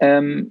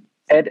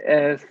add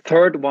a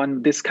third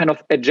one, this kind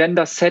of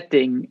agenda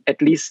setting, at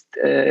least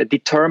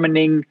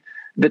determining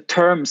the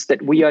terms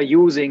that we are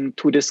using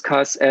to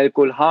discuss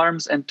alcohol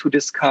harms and to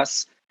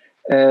discuss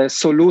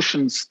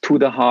solutions to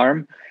the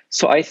harm.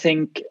 So I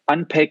think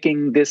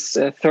unpacking this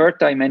third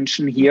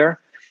dimension here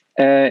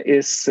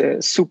is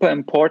super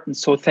important.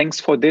 So thanks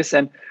for this.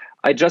 And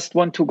I just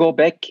want to go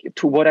back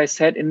to what I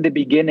said in the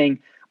beginning.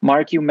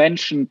 Mark, you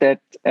mentioned that,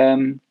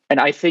 and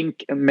I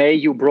think, May,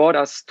 you brought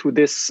us to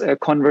this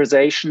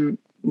conversation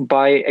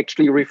by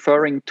actually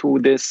referring to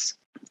this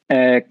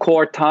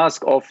core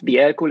task of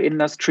the alcohol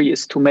industry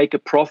is to make a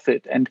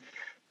profit and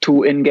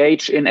to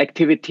engage in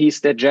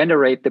activities that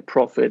generate the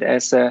profit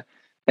as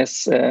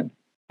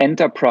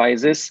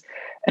enterprises.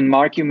 And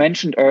Mark, you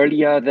mentioned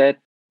earlier that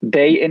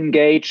they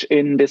engage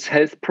in this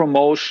health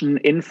promotion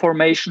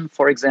information,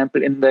 for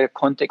example, in the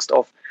context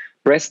of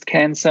breast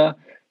cancer,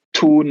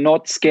 to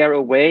not scare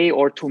away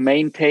or to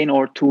maintain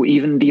or to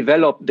even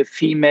develop the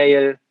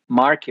female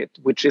market,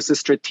 which is a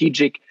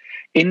strategic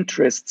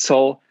interest.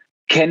 So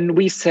can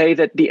we say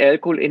that the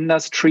alcohol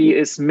industry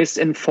is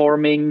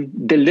misinforming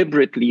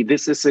deliberately?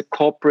 This is a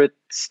corporate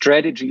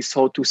strategy,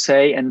 so to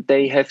say, and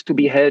they have to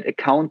be held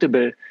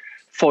accountable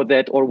for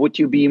that? Or would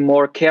you be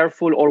more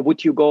careful, or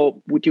would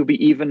you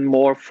be even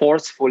more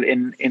forceful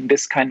in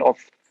this kind of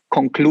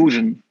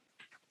conclusion?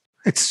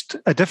 It's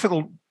a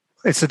difficult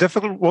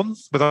one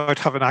without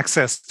having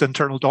access to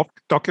internal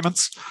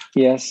documents.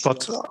 Yes.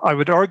 But I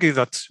would argue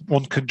that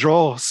one can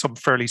draw some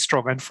fairly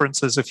strong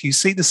inferences. If you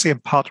see the same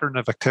pattern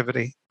of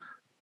activity,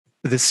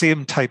 the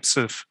same types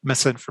of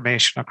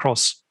misinformation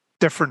across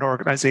different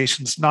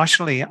organizations,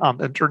 nationally and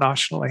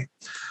internationally,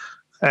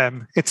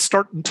 it's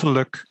starting to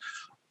look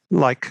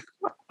like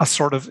a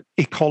sort of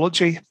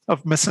ecology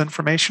of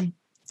misinformation.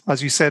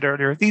 As you said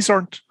earlier, these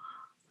aren't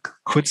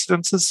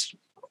coincidences,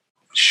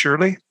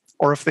 surely,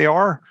 or if they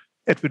are,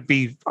 it would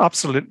be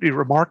absolutely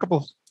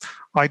remarkable.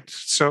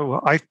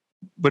 So I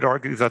would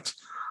argue that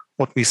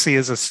what we see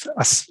is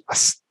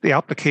the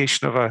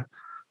application of a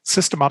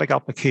systematic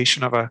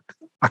application of a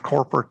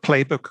corporate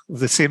playbook of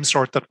the same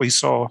sort that we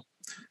saw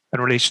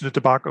in relation to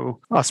tobacco,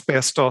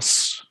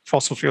 asbestos,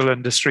 fossil fuel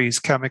industries,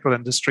 chemical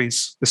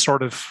industries, the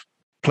sort of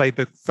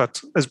playbook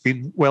that has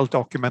been well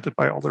documented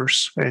by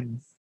others in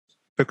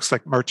books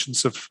like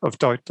Merchants of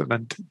Doubt and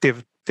then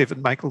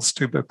David Michael's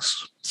two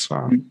books.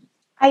 So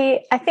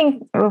I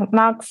think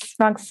Mark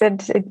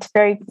said it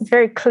very,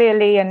 very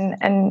clearly,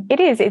 and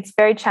it's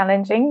very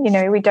challenging.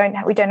 We don't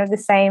have the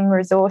same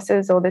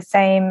resources or the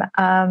same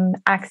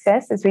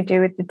access as we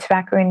do with the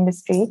tobacco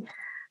industry.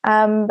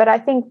 But I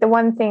think the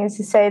one thing is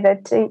to say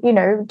that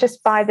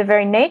just by the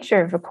very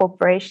nature of a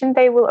corporation,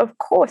 they will of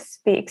course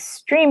be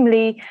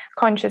extremely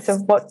conscious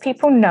of what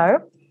people know,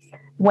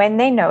 when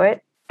they know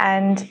it,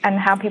 and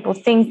how people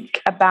think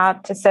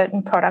about a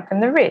certain product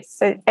and the risk.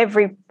 So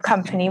every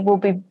company will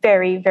be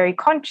very, very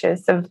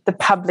conscious of the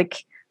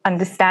public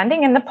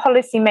understanding and the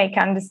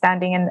policymaker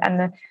understanding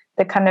and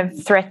the kind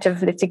of threat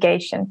of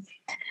litigation.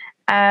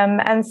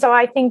 And so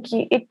I think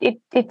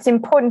it's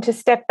important to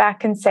step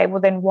back and say, well,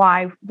 then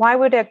why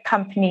would a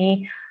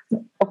company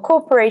or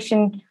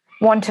corporation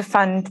want to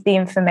fund the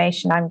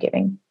information I'm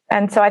giving?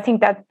 And so I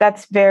think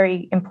that's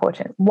very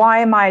important. Why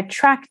am I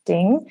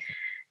attracting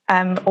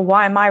or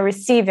why am I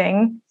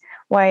receiving?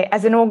 Why,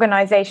 as an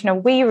organization, are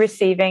we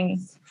receiving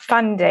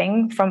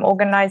funding from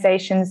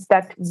organizations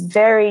that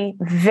very,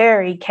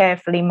 very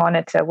carefully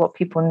monitor what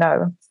people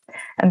know?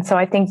 And so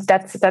I think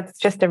that's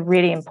just a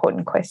really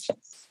important question.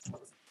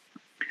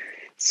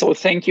 So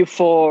thank you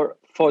for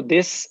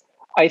this.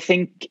 I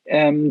think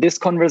this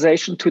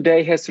conversation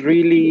today has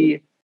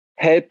really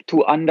helped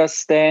to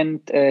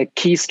understand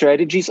key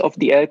strategies of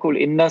the alcohol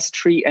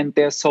industry and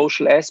their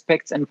social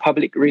aspects and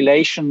public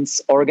relations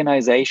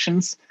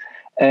organizations.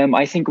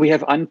 I think we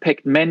have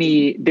unpacked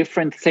many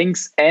different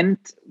things, and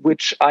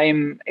which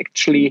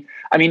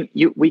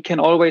we can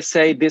always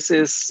say this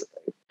is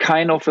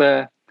kind of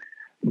a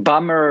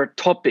bummer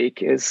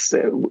topic, is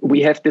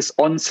we have this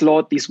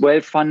onslaught, these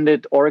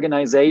well-funded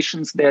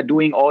organizations, they're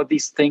doing all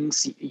these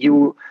things.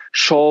 You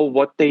show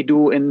what they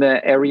do in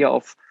the area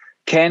of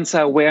cancer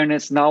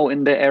awareness, now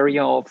in the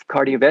area of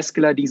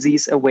cardiovascular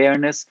disease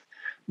awareness.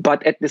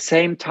 But at the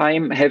same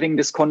time, having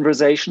this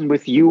conversation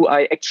with you,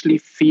 I actually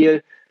feel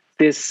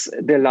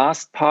the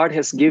last part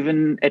has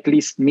given at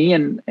least me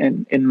and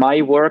in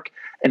my work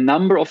a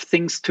number of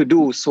things to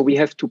do. So we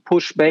have to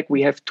push back.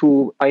 We have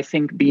to, I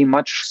think, be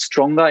much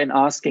stronger in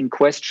asking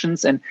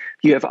questions. And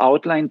you have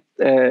outlined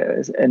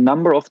a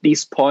number of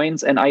these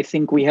points. And I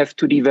think we have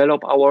to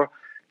develop our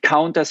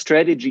counter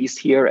strategies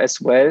here as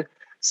well.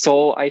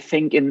 So I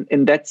think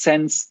in that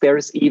sense, there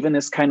is even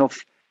this kind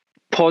of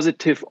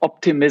positive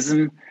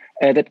optimism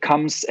that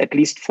comes, at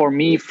least for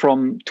me,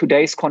 from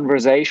today's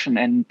conversation.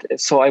 And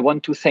so I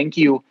want to thank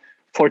you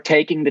for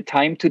taking the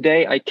time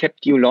today. I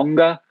kept you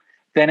longer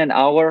than an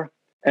hour,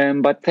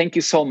 but thank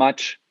you so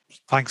much.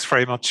 Thanks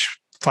very much.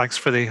 Thanks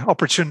for the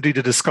opportunity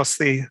to discuss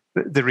the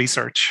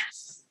research.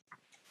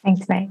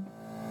 Thanks, mate.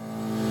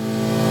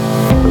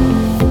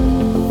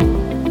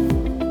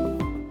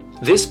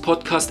 This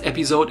podcast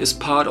episode is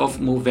part of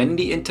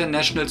Movendi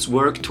International's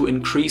work to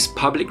increase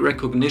public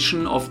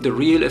recognition of the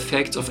real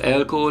effects of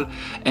alcohol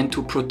and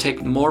to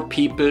protect more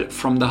people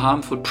from the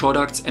harmful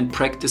products and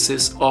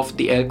practices of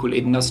the alcohol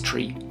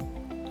industry.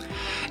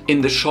 In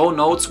the show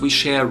notes, we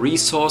share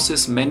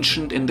resources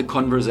mentioned in the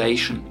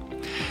conversation.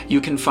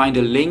 You can find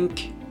a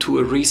link to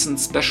a recent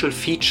special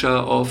feature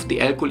of the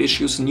Alcohol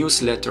Issues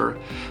newsletter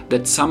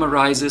that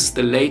summarizes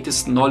the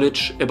latest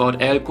knowledge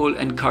about alcohol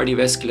and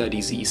cardiovascular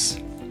disease.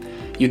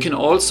 You can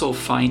also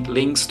find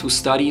links to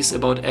studies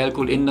about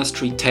alcohol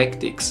industry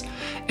tactics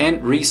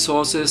and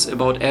resources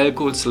about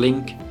alcohol's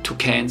link to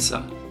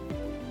cancer.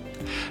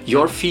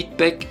 Your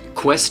feedback,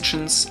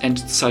 questions, and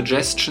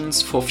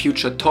suggestions for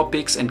future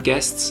topics and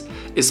guests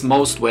is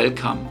most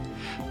welcome.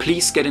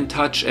 Please get in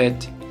touch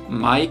at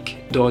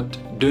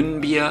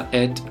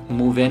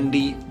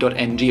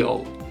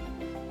mike.dünnbier@movendi.ngo.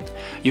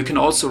 You can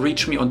also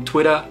reach me on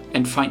Twitter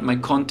and find my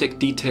contact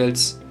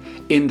details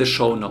in the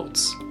show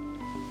notes.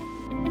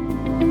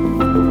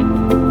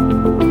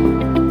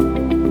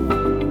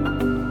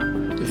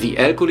 The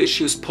Alcohol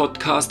Issues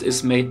podcast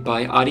is made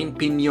by Arin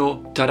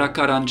Pino,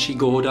 Tarakaran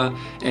Chigoda,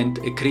 and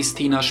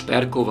Kristina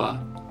Sperkova.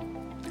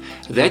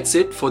 That's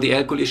it for the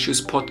Alcohol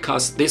Issues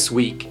podcast this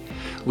week.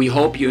 We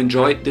hope you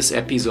enjoyed this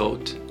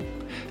episode.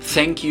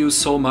 Thank you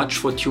so much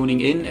for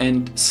tuning in,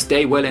 and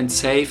stay well and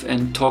safe,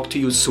 and talk to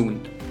you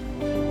soon.